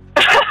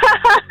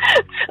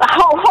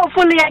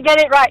 Hopefully I get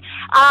it right.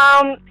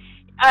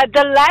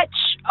 The latch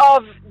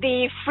of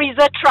the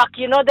freezer truck,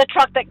 you know, the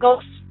truck that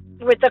goes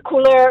with the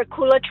cooler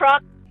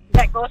truck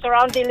that goes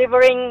around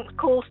delivering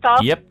cool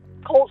stuff, Yep.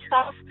 cold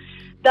stuff.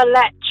 The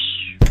latch,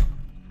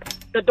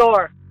 the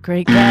door.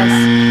 Great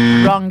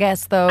guess. Wrong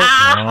guess, though.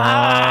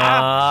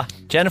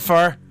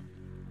 Jennifer,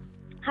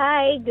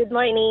 Hi, good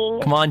morning.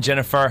 come on,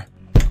 Jennifer.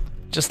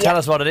 Just tell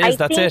us what it is. I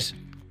That's think- it.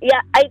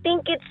 Yeah, I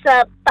think it's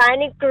a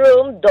panic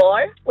room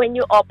door. When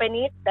you open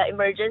it, the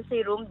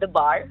emergency room, the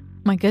bar.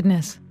 My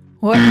goodness.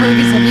 What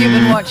movies have you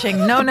been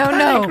watching? No.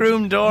 Panic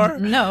room door.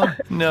 No.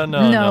 No,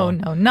 No,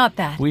 not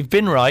that. We've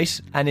been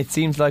right, and it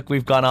seems like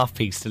we've gone off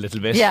piste a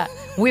little bit. Yeah,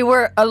 we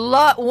were a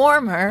lot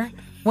warmer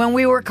when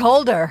we were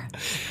colder.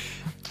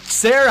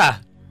 Sarah,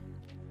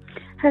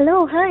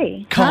 Hello.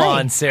 Hi. come Hi.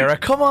 on, Sarah.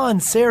 Come on,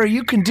 Sarah.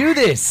 You can do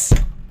this.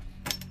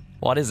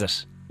 What is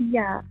it?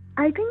 Yeah.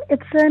 I think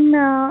it's an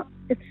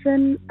It's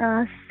an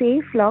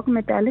safe lock,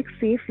 metallic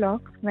safe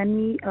lock. When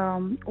we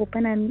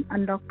open and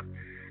unlock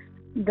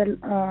the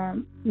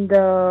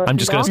I'm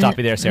just going to stop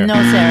you there, Sarah. No,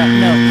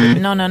 Sarah.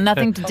 No,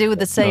 nothing to do with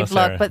the safe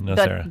Sarah. lock. But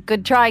Sarah.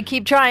 good try.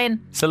 Keep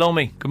trying.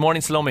 Salome. Good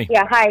morning, Salome.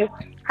 Yeah,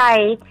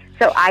 hi.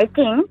 So I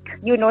think,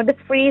 the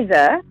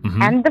freezer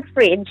and the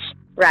fridge,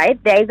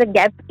 right? There is a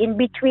gap in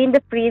between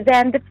the freezer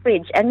and the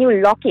fridge, and you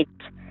lock it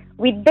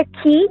with the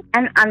key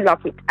and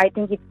unlock it. I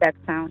think it's that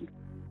sound.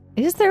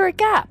 Is there a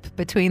gap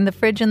between the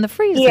fridge and the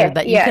freezer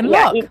that you can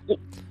lock?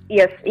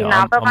 Yes, in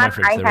Yeah, our on my one,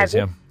 fridge I there have is, it.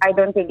 yeah. I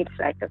don't think it's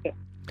right, okay.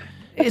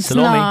 It's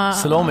Salome. not.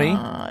 Salome.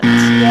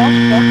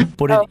 Yeah.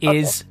 But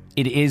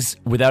it is,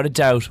 without a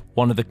doubt,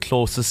 one of the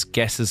closest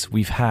guesses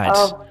we've had.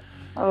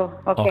 Oh,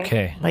 okay.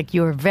 Okay. Like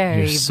you're very,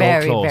 You're so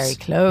very, close. very You're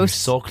close.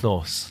 so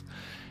close.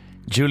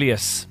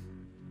 Julius,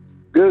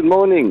 Good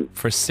morning.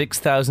 for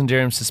 6,000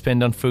 dirhams to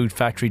spend on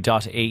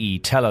foodfactory.ae,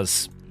 tell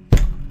us.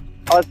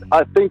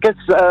 I think it's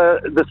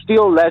the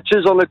steel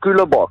latches on a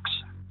cooler box.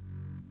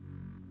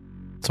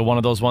 So one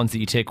of those ones that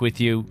you take with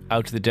you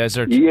out to the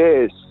desert?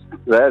 Yes,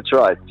 that's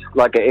right.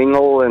 Like an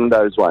Engel and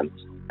those ones.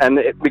 And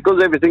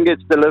because everything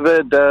gets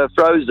delivered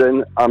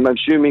frozen, I'm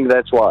assuming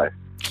that's why.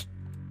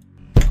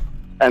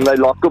 And they're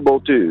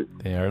lockable too.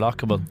 They are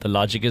lockable. The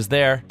logic is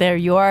there. There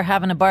you are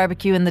having a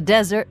barbecue in the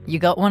desert. You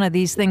got one of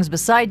these things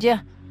beside you.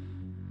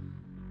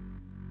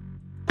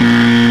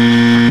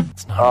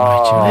 It's not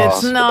right,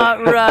 Julius. It's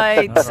not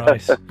right. Not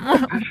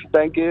right.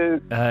 Thank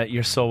you.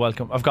 You're so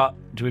welcome.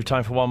 Do we have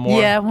time for one more?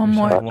 Yeah, one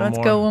more. One Let's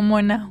more. go one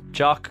more now.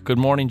 Jock, good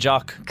morning,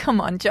 Jock.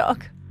 Come on,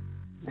 Jock.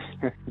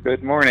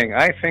 Good morning.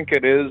 I think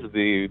it is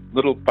the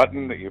little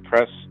button that you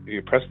press.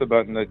 You press the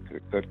button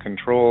that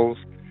controls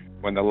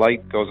when the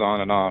light goes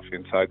on and off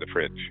inside the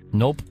fridge.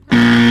 Nope.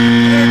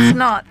 It's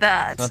not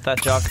that. Not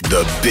that, Jock.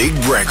 The Big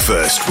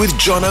Breakfast with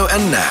Jono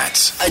and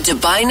Nat. A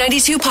Dubai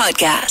 92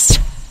 podcast.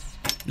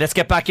 Let's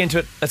get back into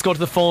it. Let's go to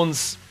the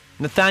phones.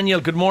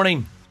 Nathaniel, good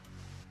morning.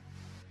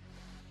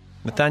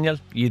 Nathaniel,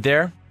 you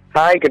there?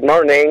 Hi, good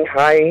morning.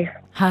 Hi.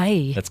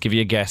 Hi. Let's give you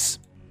a guess.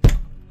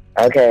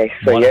 Okay,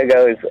 so here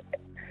goes.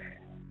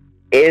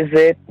 Is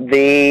it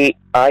the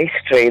ice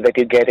tray that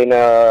you get in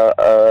a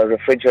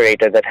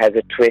refrigerator that has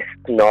a twist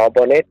knob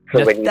on it? So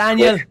Nathaniel. when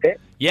you twist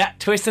it? Yeah,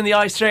 twisting the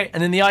ice tray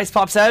and then the ice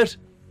pops out.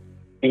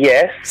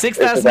 Yes.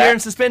 6,000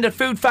 dirhams to spend at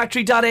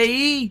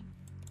foodfactory.ae.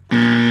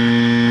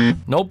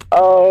 Nope.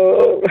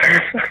 Oh,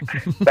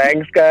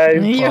 thanks,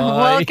 guys. You're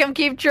Bye. welcome.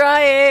 Keep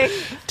trying.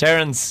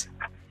 Terence.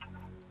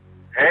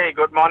 Hey,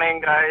 good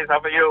morning, guys. How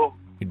are you?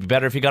 It'd be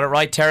better if you got it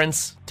right,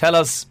 Terence. Tell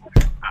us.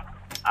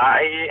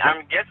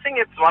 I'm guessing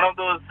it's one of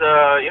those,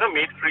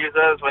 meat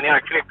freezers. When you're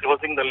actually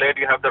closing the lid,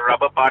 you have the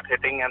rubber part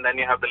hitting, and then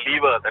you have the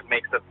lever that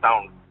makes that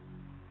sound.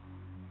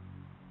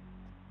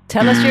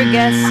 Tell us your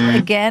guess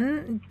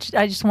again.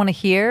 I just want to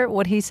hear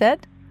what he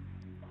said.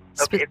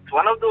 Okay, it's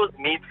one of those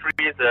meat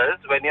freezers.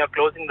 When you're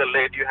closing the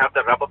lid, you have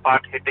the rubber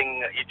part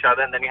hitting each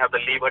other, and then you have the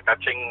lever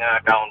touching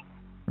down.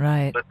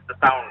 Right. That's the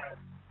sound.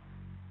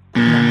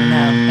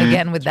 No.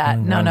 Again with that.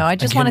 No. I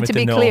just Again wanted with to the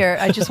be no. clear.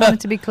 I just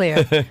wanted to be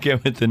clear. Again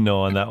with the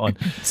no on that one.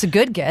 It's a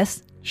good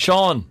guess.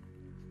 Sean.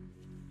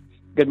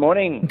 Good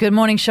morning. Good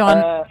morning,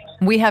 Sean.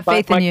 We have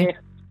faith in you.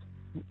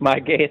 My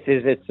guess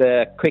is it's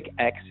a quick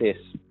access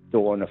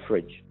door on a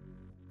fridge.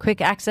 Quick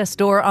access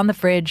door on the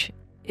fridge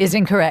is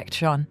incorrect,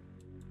 Sean.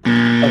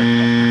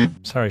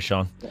 Sorry,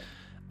 Sean.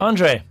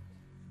 Andre.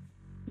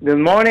 Good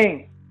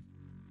morning.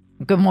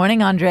 Good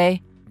morning,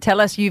 Andre.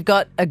 Tell us you've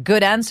got a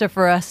good answer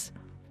for us.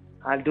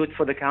 I'll do it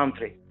for the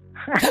country.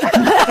 And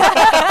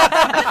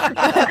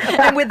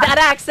with that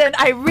accent,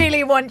 I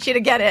really want you to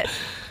get it.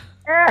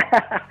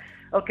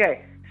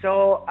 Okay,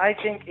 so I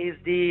think is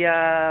the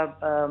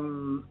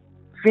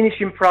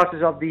finishing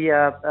process of the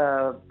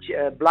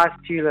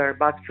blast chiller,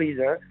 blast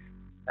freezer,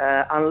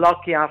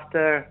 unlocking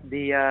after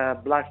the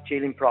blast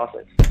chilling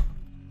process.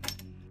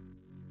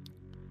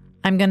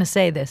 I'm going to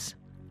say this.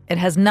 It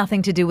has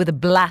nothing to do with a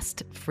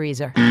blast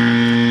freezer.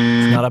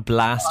 It's not a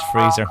blast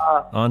freezer.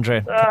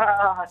 Andre,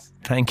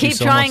 thank you Keep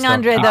so trying, much.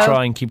 Andre, Keep though.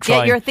 trying, keep trying.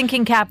 Get your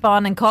thinking cap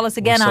on and call us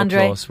again, We're so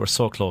Andre. close. We're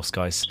so close,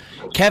 guys.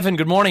 Kevin,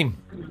 good morning.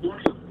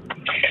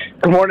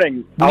 Good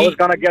morning. I was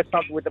gonna get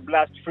something with the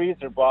blast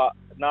freezer, but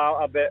now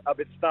a bit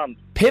stunned.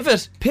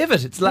 Pivot.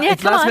 It's, it's come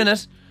last on.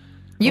 minute.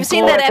 You've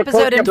seen that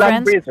episode in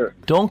Friends. Freezer.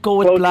 Don't go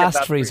with Closing a blast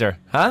blast freezer,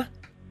 huh?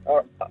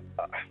 Or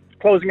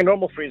closing a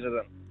normal freezer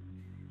then.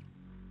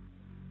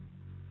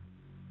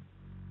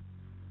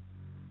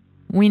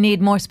 We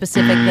need more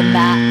specific than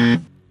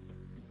that.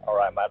 All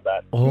right, my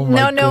bad. Oh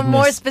my No,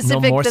 more goodness.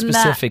 specific No, more than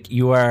that. specific.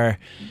 You are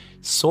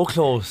so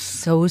close.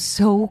 So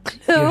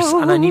close.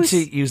 And I need to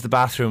use the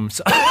bathroom.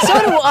 So, So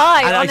do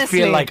I, and honestly.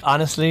 I feel like,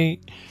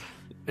 honestly,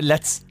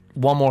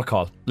 one more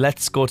call.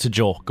 Let's go to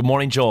Joe. Good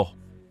morning, Joe.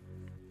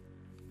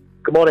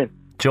 Good morning.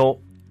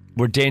 Joe,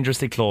 we're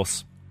dangerously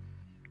close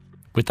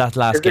with that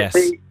last guess.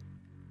 Is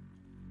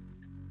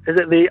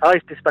it the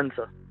ice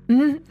dispenser?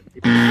 No,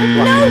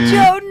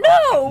 Joe,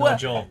 no. No,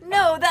 Joe.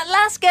 No, that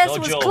last guess No,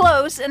 was Joe.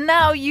 close, and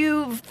now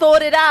you've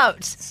thought it out.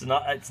 It's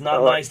not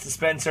an ice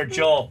dispenser,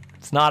 Joe.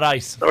 It's not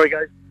ice. Sorry,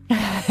 guys.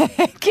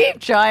 Keep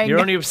trying. You're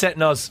only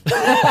upsetting us.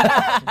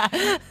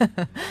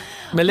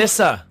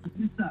 Melissa,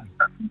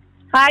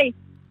 Hi.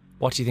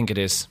 what do you think it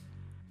is?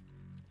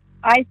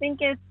 I think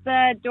it's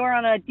the door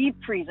on a deep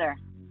freezer,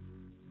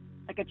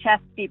 like a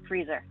chest deep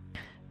freezer.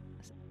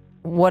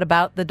 What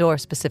about the door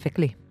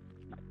specifically?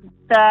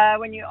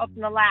 When you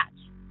open the latch.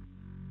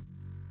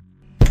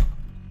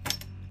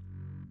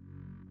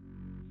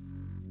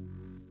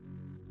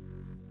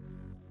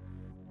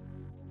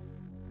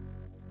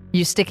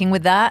 You sticking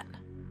with that?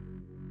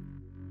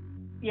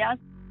 Yes.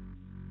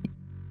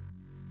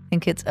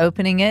 Think it's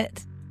opening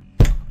it?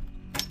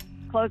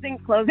 Closing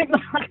the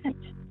latch.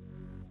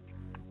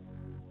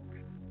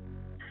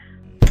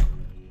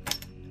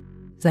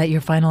 Is that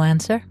your final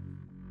answer?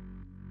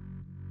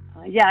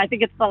 Yeah, I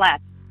think it's the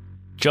latch.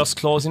 Just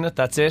closing it,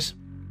 that's it?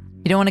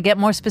 You don't want to get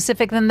more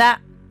specific than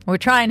that? We're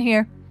trying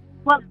here.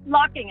 Well,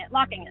 locking it.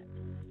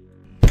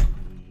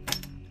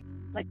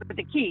 Like with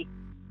the key.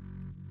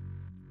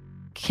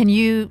 Can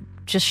you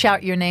just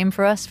shout your name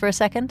for us for a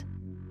second?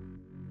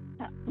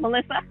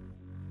 Melissa.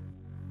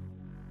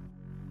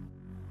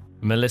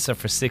 Melissa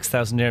for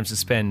 6,000 dirhams to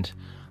spend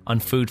on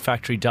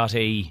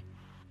foodfactory.ie.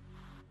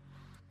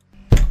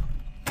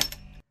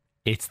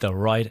 It's the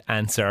right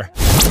answer.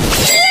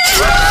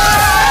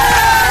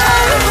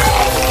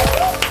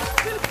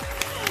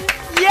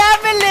 Yeah,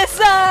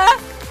 Melissa!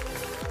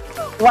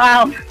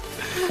 Wow.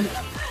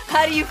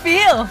 How do you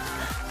feel?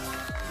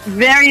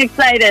 Very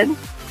excited.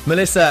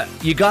 Melissa,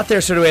 you got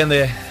there straight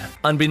away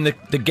on being the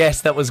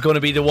guest that was going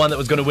to be the one that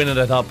was going to win it,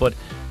 I thought, but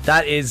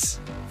that is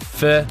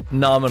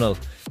phenomenal.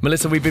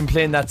 Melissa, we've been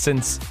playing that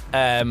since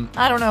I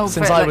don't know,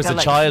 since I was a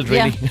child,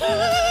 really.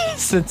 Yeah.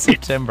 Since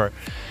September.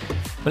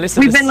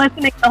 Melissa, we've been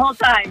listening the whole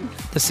time.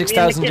 The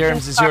 6,000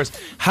 dirhams is yours.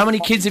 How many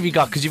kids have you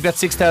got? Because you've got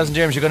 6,000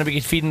 dirhams. You're going to be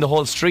feeding the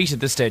whole street at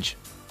this stage.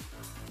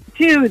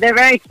 2. They're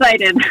very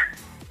excited.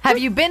 Have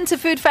you been to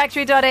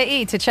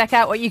foodfactory.ie to check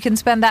out what you can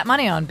spend that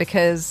money on?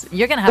 Because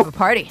you're going to have a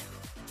party.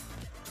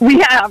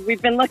 We have.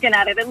 We've been looking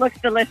at it. It looks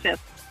delicious.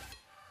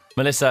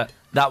 Melissa,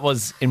 that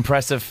was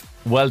impressive.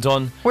 Well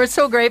done. We're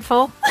so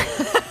grateful.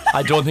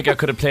 I don't think I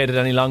could have played it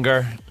any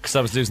longer because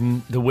I was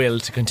losing the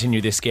will to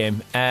continue this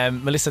game.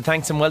 Melissa,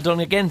 thanks and well done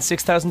again.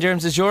 6,000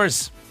 dirhams is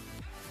yours.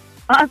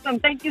 Awesome.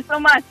 Thank you so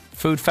much.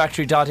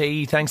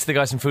 Foodfactory.ie. Thanks to the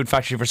guys from Food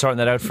Factory for sorting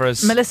that out for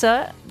us.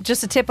 Melissa,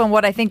 just a tip on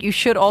what I think you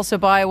should also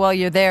buy while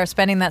you're there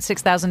spending that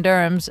 6,000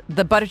 dirhams.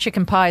 The butter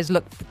chicken pies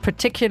look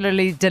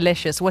particularly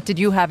delicious. What did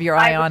you have your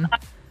eye on?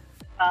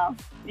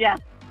 Yeah.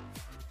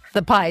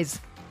 The pies.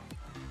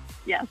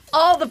 Yes.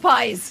 All the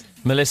pies.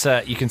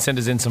 Melissa, you can send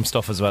us in some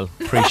stuff as well.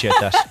 Appreciate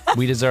that.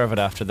 We deserve it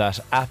after that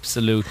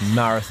absolute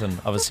marathon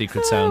of a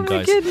secret sound,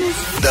 guys.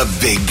 The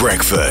Big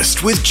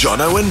Breakfast with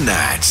Jono and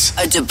Nat.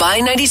 A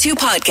Dubai 92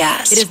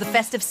 podcast. It is the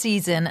festive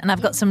season, and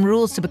I've got some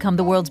rules to become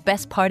the world's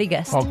best party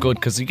guest. Oh, good,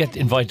 because you get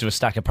invited to a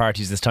stack of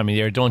parties this time of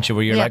year, don't you?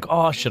 Where you're like,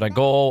 oh, should I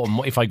go?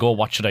 And if I go,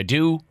 what should I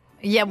do?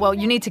 Yeah, well,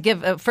 you need to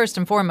give, first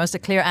and foremost, a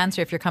clear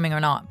answer if you're coming or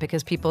not,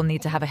 because people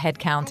need to have a head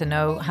count and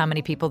know how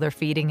many people they're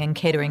feeding and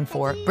catering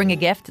for. Bring a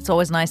gift. It's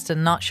always nice to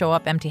not show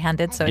up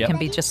empty-handed, so it can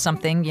be just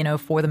something,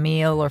 for the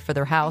meal or for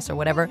their house or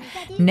whatever.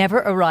 Never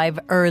arrive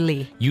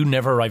early. You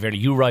never arrive early.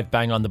 You arrive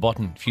bang on the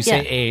button. If you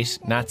say 8,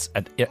 Nats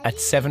at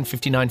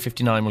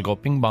 7:59:59 will go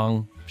bing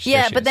bong.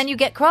 Yeah, but then you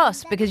get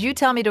cross because you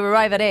tell me to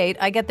arrive at 8.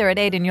 I get there at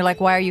 8 and you're like,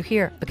 why are you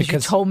here? Because you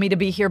told me to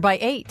be here by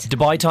 8.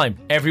 Dubai time.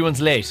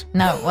 Everyone's late.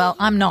 No, well,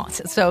 I'm not.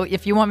 So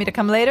if you want me to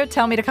come later,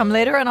 tell me to come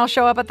later and I'll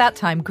show up at that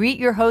time. Greet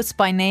your hosts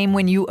by name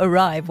when you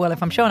arrive. Well,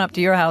 if I'm showing up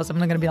to your house, I'm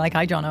not going to be like,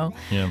 hi, Jono.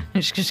 Yeah.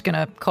 I'm just going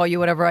to call you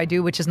whatever I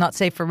do, which is not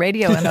safe for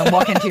radio, and then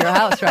walk into your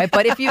house, right?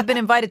 But if you've been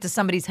invited to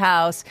somebody's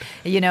house,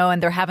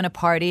 and they're having a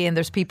party and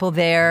there's people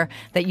there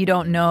that you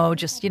don't know,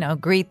 just,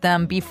 greet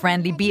them, be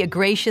friendly, be a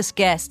gracious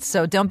guest.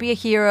 So don't be a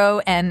hero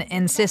and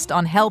insist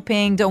on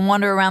helping. Don't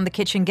wander around the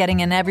kitchen getting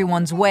in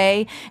everyone's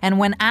way. And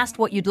when asked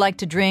what you'd like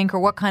to drink or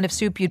what kind of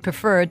soup you'd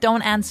prefer,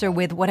 don't answer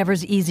with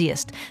whatever's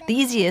easiest. The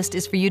easiest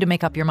is for you to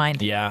make up your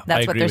mind. Yeah, that's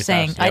I what agree they're with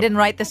saying. that. Yep. I didn't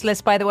write this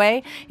list, by the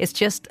way. It's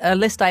just a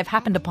list I've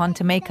happened upon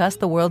to make us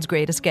the world's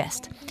greatest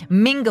guest.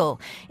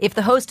 Mingle. If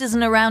the host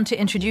isn't around to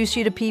introduce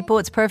you to people,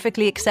 it's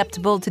perfectly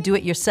acceptable to do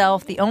it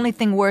yourself. The only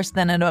thing worse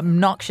than an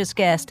obnoxious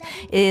guest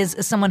is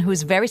someone who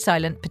is very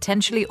silent,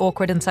 potentially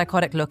awkward and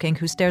psychotic looking,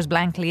 who stares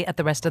blankly at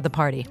the rest of the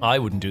party. I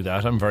wouldn't do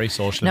that. I'm very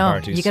social at No,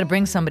 parties. you got to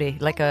bring somebody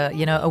like a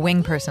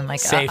wing person. Like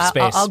Safe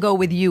space. I'll go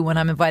with you when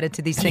I'm invited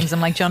to these things.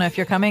 I'm like, Jonah, if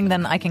you're coming,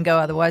 then I can go.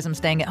 Otherwise, I'm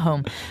staying at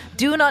home.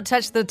 Do not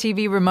touch the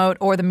TV remote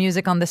or the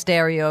music on the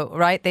stereo.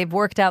 Right? They've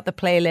worked out the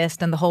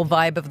playlist and the whole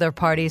vibe of their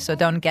party, so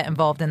don't get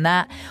involved in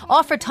that.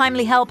 Offer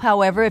timely help.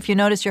 However, if you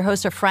notice your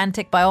hosts are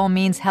frantic, by all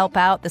means, help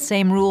out. The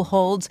same rule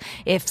holds.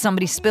 If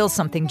somebody spills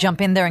something,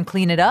 jump in there and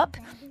clean it up.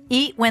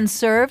 Eat when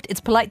served.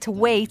 It's polite to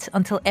wait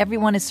until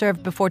everyone is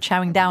served before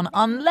chowing down,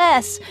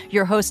 unless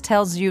your host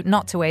tells you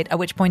not to wait, at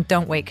which point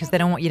don't wait because they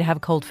don't want you to have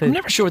cold food. I'm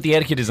never sure what the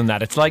etiquette is on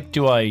that. It's like,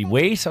 do I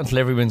wait until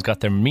everyone's got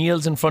their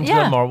meals in front of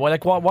them, or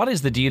like what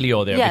is the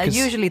dealio there? Yeah,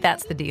 usually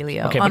that's the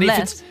dealio. Okay,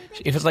 unless,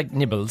 but if it's like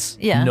nibbles,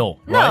 yeah. no.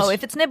 No, right?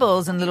 if it's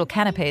nibbles and little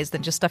canapes,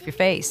 then just stuff your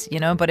face, you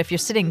know. But if you're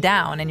sitting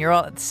down and you're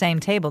all at the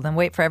same table, then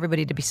wait for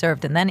everybody to be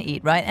served and then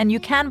eat, right? And you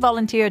can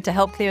volunteer to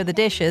help clear the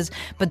dishes,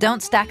 but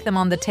don't stack them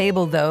on the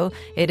table, though.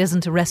 It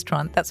isn't a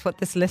restaurant. That's what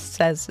this list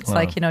says. It's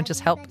like, you know,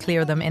 just help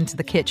clear them into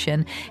the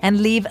kitchen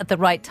and leave at the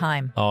right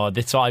time. Oh,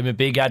 that's why I'm a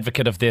big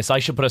advocate of this. I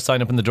should put a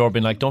sign up in the door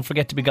being like, don't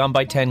forget to be gone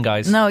by 10,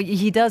 guys. No,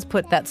 he does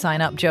put that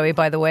sign up, Joey,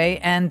 by the way.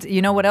 And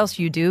you know what else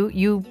you do?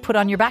 You put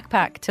on your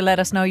backpack to let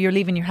us know you're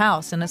leaving your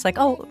house. And it's like,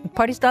 oh,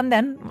 party's done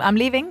then. I'm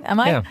leaving. Am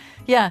I? Yeah.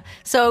 Yeah.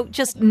 So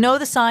just know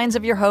the signs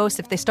of your host.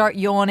 If they start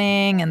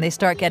yawning and they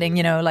start getting,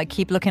 you know, like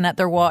keep looking at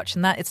their watch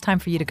and that, it's time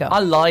for you to go.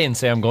 I'll lie and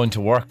say I'm going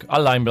to work.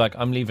 I'll lie and be like,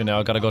 I'm leaving now.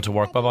 I've got to go to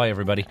work. Bye-bye,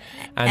 everybody.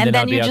 And then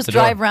I'll be you out just the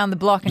drive door. around the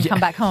block and come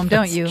back home,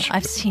 don't you? True.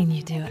 I've seen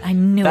you do it. I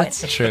knew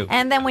That's it. true.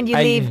 And then when you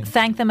leave,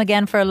 thank them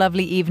again for a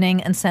lovely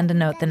evening and send a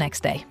note the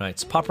next day. Right,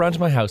 so pop around to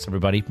my house,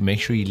 everybody. Make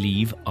sure you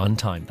leave on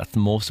time. That's the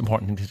most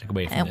important thing to take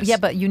away from this. Yeah,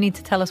 but you need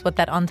to tell us what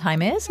that on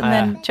time is, and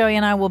then Joey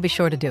and I will be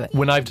sure to do it.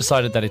 When I've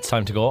decided that it's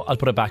time to go, I'll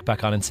put a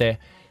backpack on and say,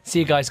 see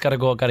you guys, gotta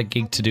go, got a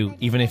gig to do.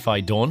 Even if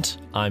I don't,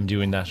 I'm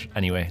doing that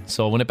anyway.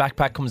 So when a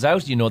backpack comes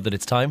out, you know that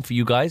it's time for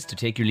you guys to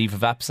take your leave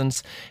of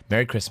absence.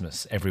 Merry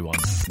Christmas, everyone.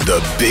 The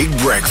Big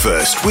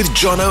Breakfast with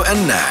Jono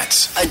and Nat.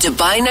 A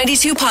Dubai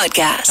 92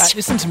 podcast.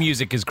 Listening to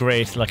music is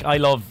great. Like, I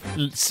love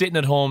sitting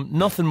at home,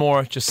 nothing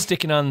more, just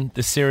sticking on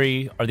the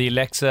Siri or the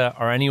Alexa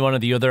or any one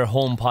of the other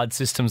HomePod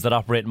systems that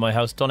operate in my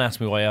house. Don't ask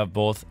me why I have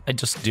both. I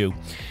just do.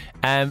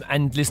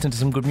 And listening to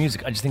some good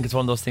music. I just think it's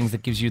one of those things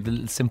that gives you the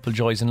little simple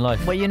joys in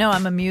life. Well, you know,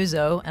 I'm a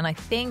muso, and I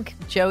think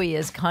Joey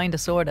is kind of,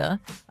 sort of.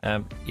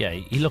 Yeah,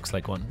 he looks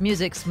like one.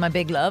 Music's my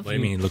big love. What do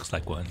you mean he looks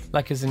like one?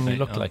 Like as in you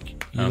look like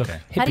you look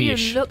hippie-ish. How do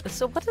you look?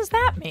 So what does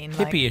that mean?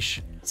 Like,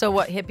 Hippie-ish. So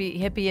what,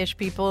 hippie-ish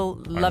people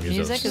love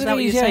music? Is that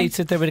what you're Yeah, saying? he'd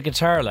sit there with a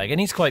guitar, like,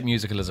 and he's quite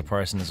musical as a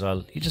person as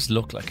well. You just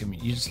look like him.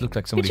 You just look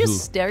like somebody You're who.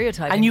 just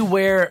stereotyping. And you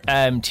wear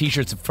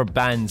t-shirts for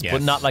bands, Yes.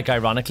 but not like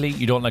ironically.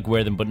 You don't like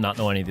wear them, but not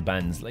know any of the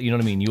bands. Like, you know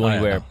what I mean? You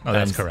only wear that's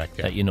bands correct,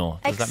 yeah. that you know.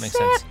 Does that make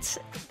Except sense?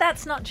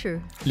 that's not true.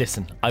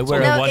 Listen, I wear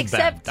No, one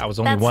except band. That was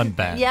only that's- one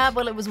band. Yeah,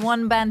 well, it was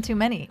one band too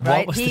many, What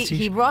right? was the He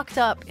t-shirt? rocked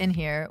up in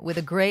here with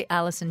a great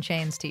Alice in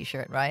Chains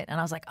t-shirt, right? And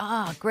I was like,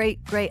 great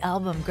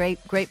album,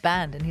 great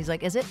band. And he's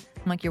like, is it?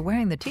 I'm like, you're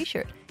wearing the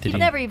t-shirt. You've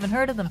never even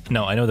heard of them.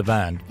 No, I know the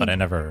band, but I've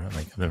never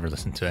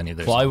listened to any of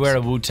their Well, I songs. wear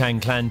a Wu-Tang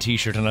Clan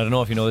t-shirt, and I don't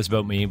know if you know this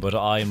about me, but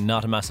I am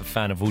not a massive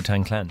fan of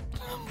Wu-Tang Clan.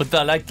 But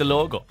I like the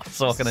logo,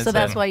 so what can I say? So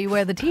that's why you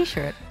wear the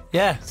t-shirt.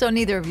 Yeah. So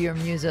neither of you are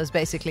musos,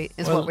 basically,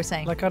 is what we're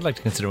saying. Like, I'd like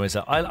to consider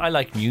myself. I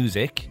like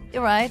music.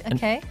 You're right, And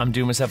okay. I'm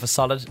doing myself a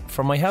solid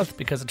for my health,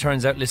 because it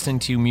turns out listening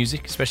to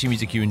music, especially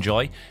music you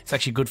enjoy, it's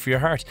actually good for your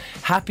heart.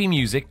 Happy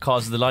music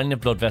causes the lining of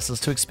blood vessels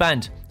to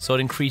expand, so it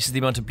increases the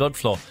amount of blood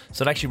flow.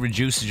 So it actually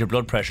reduces your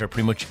blood pressure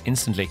pretty much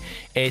instantly.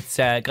 It's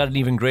got an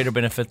even greater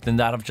benefit than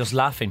that of just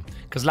laughing,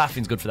 because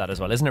laughing's good for that as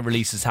well, isn't it? It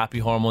releases happy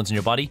hormones in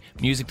your body.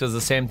 Music does the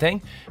same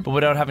thing, but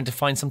without having to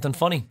find something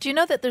funny. Do you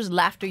know that there's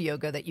laughter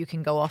yoga that you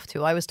can go off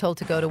to? I was told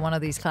to go to one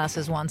of these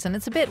classes once, and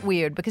it's a bit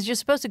weird because you're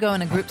supposed to go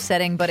in a group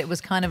setting, but it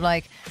was kind of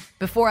like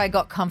before I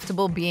got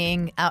comfortable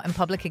being out in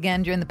public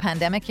again during the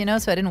pandemic, you know,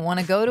 so I didn't want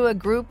to go to a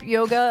group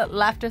yoga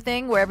laughter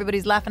thing where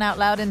everybody's laughing out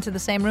loud into the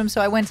same room, so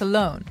I went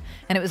alone.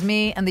 And it was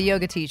me and the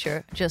yoga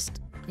teacher, just...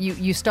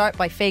 You start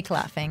by fake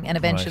laughing, and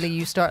eventually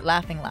you start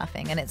laughing,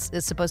 and it's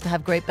supposed to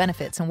have great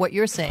benefits. And what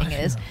you're saying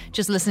is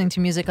just listening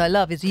to music I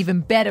love is even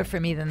better for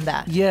me than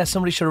that. Yeah,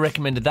 somebody should have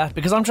recommended that,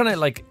 because I'm trying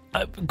to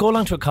go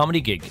along to a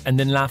comedy gig and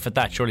then laugh at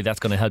that. Surely that's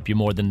going to help you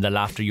more than the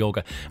laughter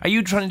yoga. Are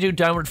you trying to do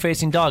downward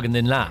facing dog and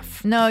then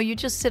laugh? No, you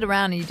just sit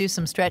around and you do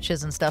some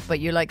stretches and stuff, but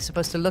you're like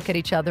supposed to look at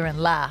each other and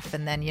laugh,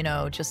 and then, you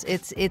know, just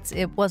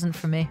it wasn't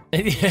for me.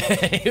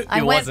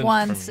 I went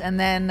once, and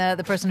then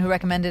the person who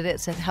recommended it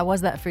said, "How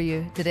was that for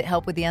you? Did it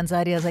help with the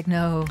anxiety?" I was like,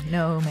 no,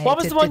 mate. What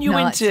was the one you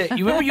went not." to?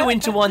 You remember you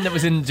went to one that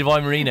was in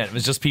Dubai Marina? It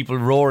was just people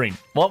roaring.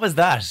 What was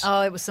that?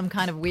 Oh, it was some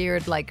kind of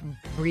weird, like,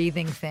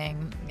 breathing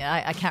thing.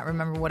 I can't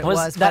remember what it Was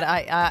was, that- but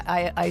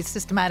I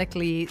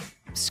systematically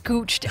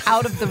scooched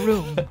out of the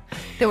room.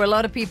 There were a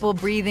lot of people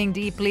breathing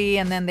deeply,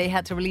 and then they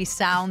had to release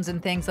sounds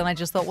and things, and I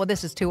just thought, well,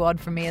 this is too odd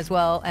for me as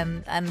well,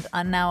 and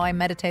now I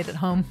meditate at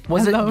home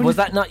alone. Was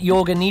that not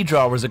yoga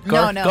nidra, or was it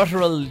No.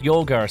 guttural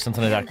yoga or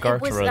something like that?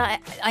 It was,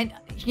 Guttural.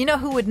 you know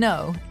who would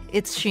know?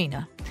 It's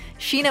Sheena.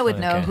 Sheena would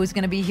know Okay. who's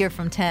going to be here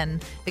from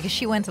 10 because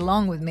she went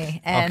along with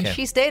me and Okay.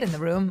 she stayed in the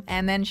room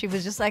and then she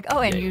was just like, oh,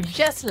 and you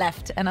just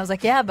left. And I was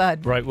like, yeah,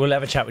 bud. Right, we'll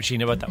have a chat with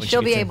Sheena about that when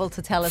She'll she be gets in. able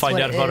to tell us Find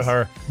what out it about is.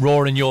 her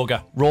roaring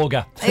yoga.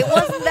 It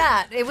wasn't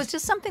that. It was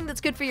just something that's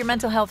good for your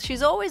mental health.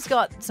 She's always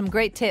got some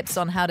great tips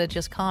on how to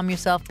just calm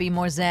yourself, be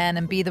more zen,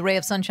 and be the ray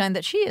of sunshine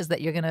that she is that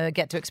you're going to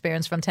get to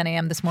experience from 10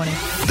 a.m. this morning.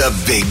 The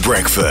Big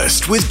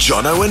Breakfast with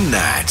Jono and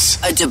Nat.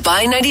 A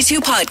Dubai 92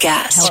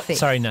 podcast. Healthy.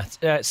 Sorry,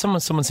 Nat. Someone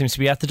seems to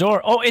be at the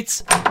door. Oh, it's...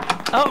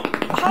 Oh,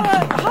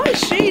 hi,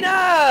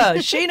 Sheena.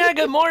 Sheena,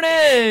 good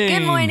morning.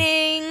 Good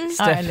morning.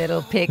 Our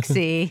little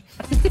pixie.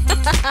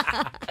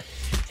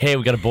 Hey,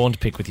 we got a bone to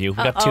pick with you. We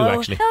got two,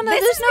 actually. No,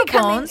 there's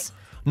no bones.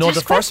 No, Just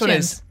the first one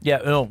questions.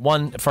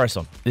 is first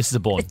one. This is a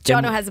bone.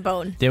 Jono has a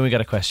bone. Then we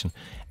got a question.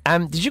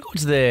 Did you go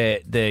to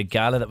the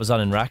gala that was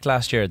on in Rack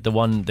last year?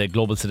 The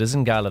Global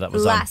Citizen Gala that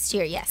was Last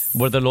year, yes.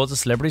 on. Were there loads of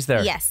celebrities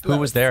there? Yes, Who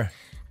was there?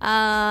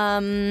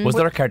 Was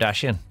there a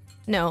Kardashian?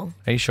 No.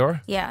 Are you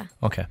sure? Yeah.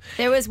 Okay.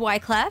 There was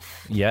Wyclef,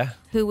 Yeah.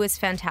 who was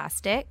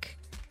fantastic.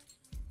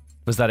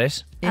 Was that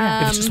it?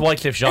 Yeah. If it's just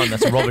Wycliffe Jean,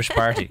 that's a rubbish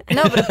party.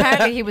 No, but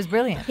apparently he was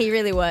brilliant. He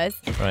really was.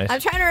 Right.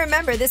 I'm trying to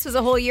remember. This was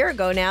a whole year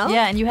ago now.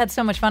 Yeah, and you had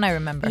so much fun, I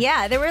remember.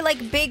 Yeah, there were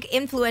like big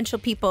influential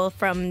people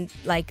from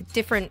like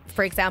different,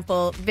 for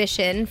example,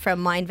 Vishen from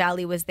Mind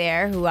Valley was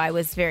there, who I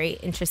was very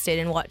interested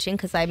in watching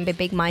because I'm a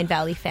big Mind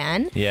Valley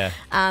fan. Yeah.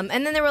 And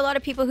then there were a lot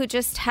of people who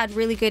just had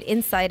really good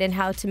insight in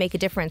how to make a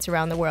difference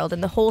around the world.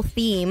 And the whole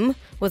theme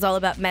was all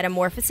about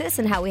metamorphosis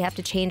and how we have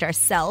to change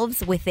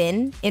ourselves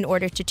within in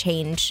order to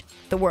change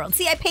the world.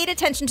 See, I paid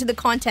attention to the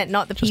content,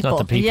 not the Just people. not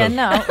the people. Yeah,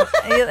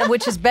 no,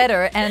 which is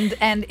better. And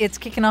it's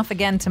kicking off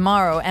again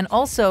tomorrow. And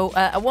also,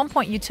 at one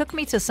point, you took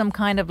me to some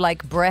kind of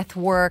like breath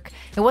work.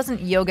 It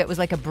wasn't yoga. It was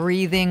like a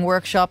breathing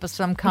workshop of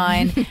some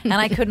kind. And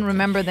I couldn't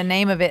remember the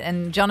name of it.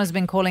 And John has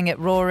been calling it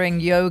roaring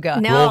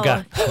yoga. No,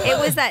 it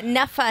was that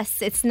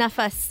nafas. It's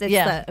nafas. It's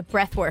Yeah. the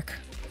breath work.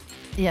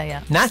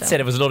 Yeah. Nat said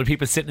it was a load of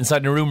people sitting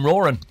inside in a room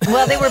roaring.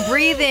 Well, they were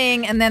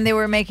breathing and then they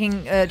were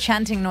making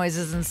chanting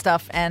noises and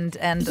stuff. And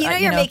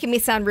You're making me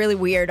sound really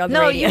weird on the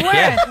No, radio. you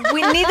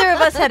weren't. Neither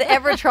of us had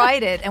ever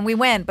tried it, and we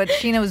went. But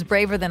Sheena was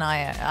braver than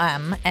I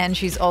am, and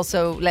she's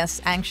also less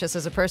anxious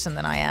as a person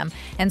than I am.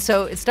 And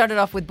so it started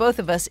off with both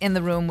of us in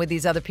the room with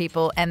these other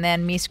people, and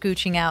then me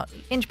scooching out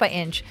inch by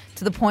inch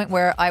to the point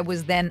where I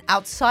was then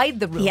outside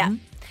the room. Yeah.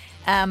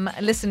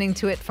 Listening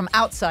to it from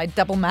outside,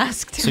 double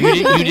masked. So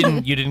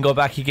you didn't go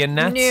back again,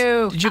 Nat?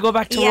 No. Did you go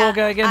back to Yeah,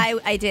 yoga again?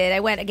 I did. I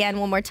went again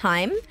one more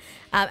time.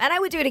 And I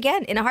would do it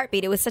again in a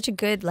heartbeat. It was such a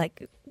good,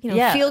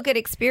 Yeah. feel good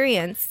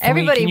experience.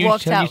 Everybody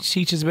walked can out. you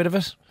teach us a bit of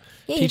it?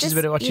 Yeah, teach us a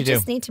bit of what you do. You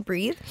just need to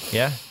breathe.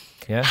 Yeah.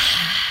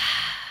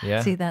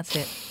 Yeah. See, that's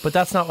it. But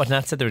that's not what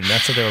Nat said. Nat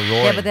said they were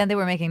roaring. Yeah, but then they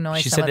were making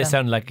noise. She some said of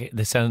them.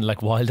 they sound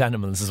like wild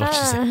animals. Is what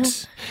she said.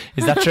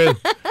 Is that true?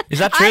 Is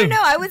that true? I don't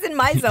know. I was in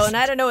my zone.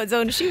 I don't know what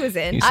zone she was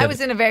in. You said I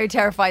was in a very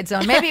terrified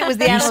zone. Maybe it was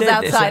the You animals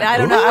said this, outside. like, I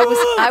don't know.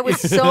 I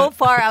was so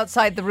far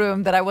outside the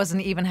room that I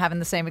wasn't even having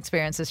the same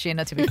experience as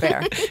Sheena, to be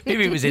fair.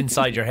 Maybe it was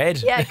inside your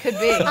head. Yeah, it could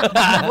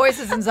be.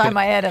 Voices inside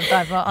my head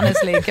have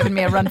honestly given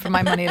me a run for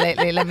my money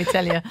lately, let me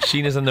tell you.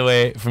 Sheena's on the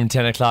way from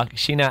 10 o'clock.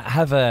 Sheena,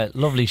 have a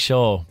lovely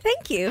show.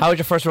 Thank you. How was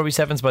your first Rugby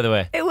Sevens, by the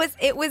way?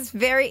 It was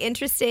very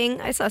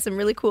interesting. I saw some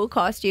really cool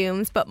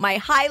costumes, but my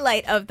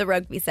highlight of the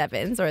Rugby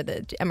Sevens or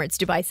the Emirates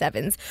Dubai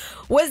Sevens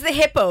was the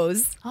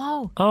hippos.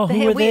 Oh,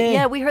 who were they?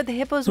 Yeah, we heard the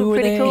hippos Who were were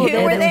pretty they? cool.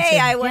 Who were they?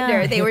 I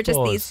wonder. Yeah. They were just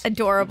Hippos. these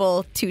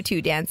adorable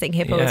tutu dancing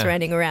hippos Yeah.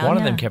 running around. One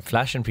of them kept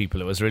flashing people.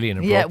 It was really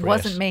inappropriate. Yeah, it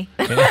wasn't me.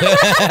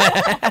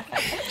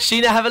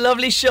 Sheena, have a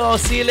lovely show.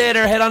 See you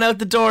later. Head on out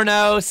the door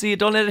now. See you.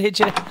 Don't let it hit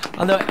you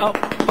on the way. Oh,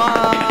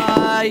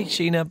 bye,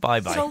 Sheena.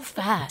 Bye. So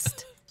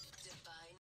fast.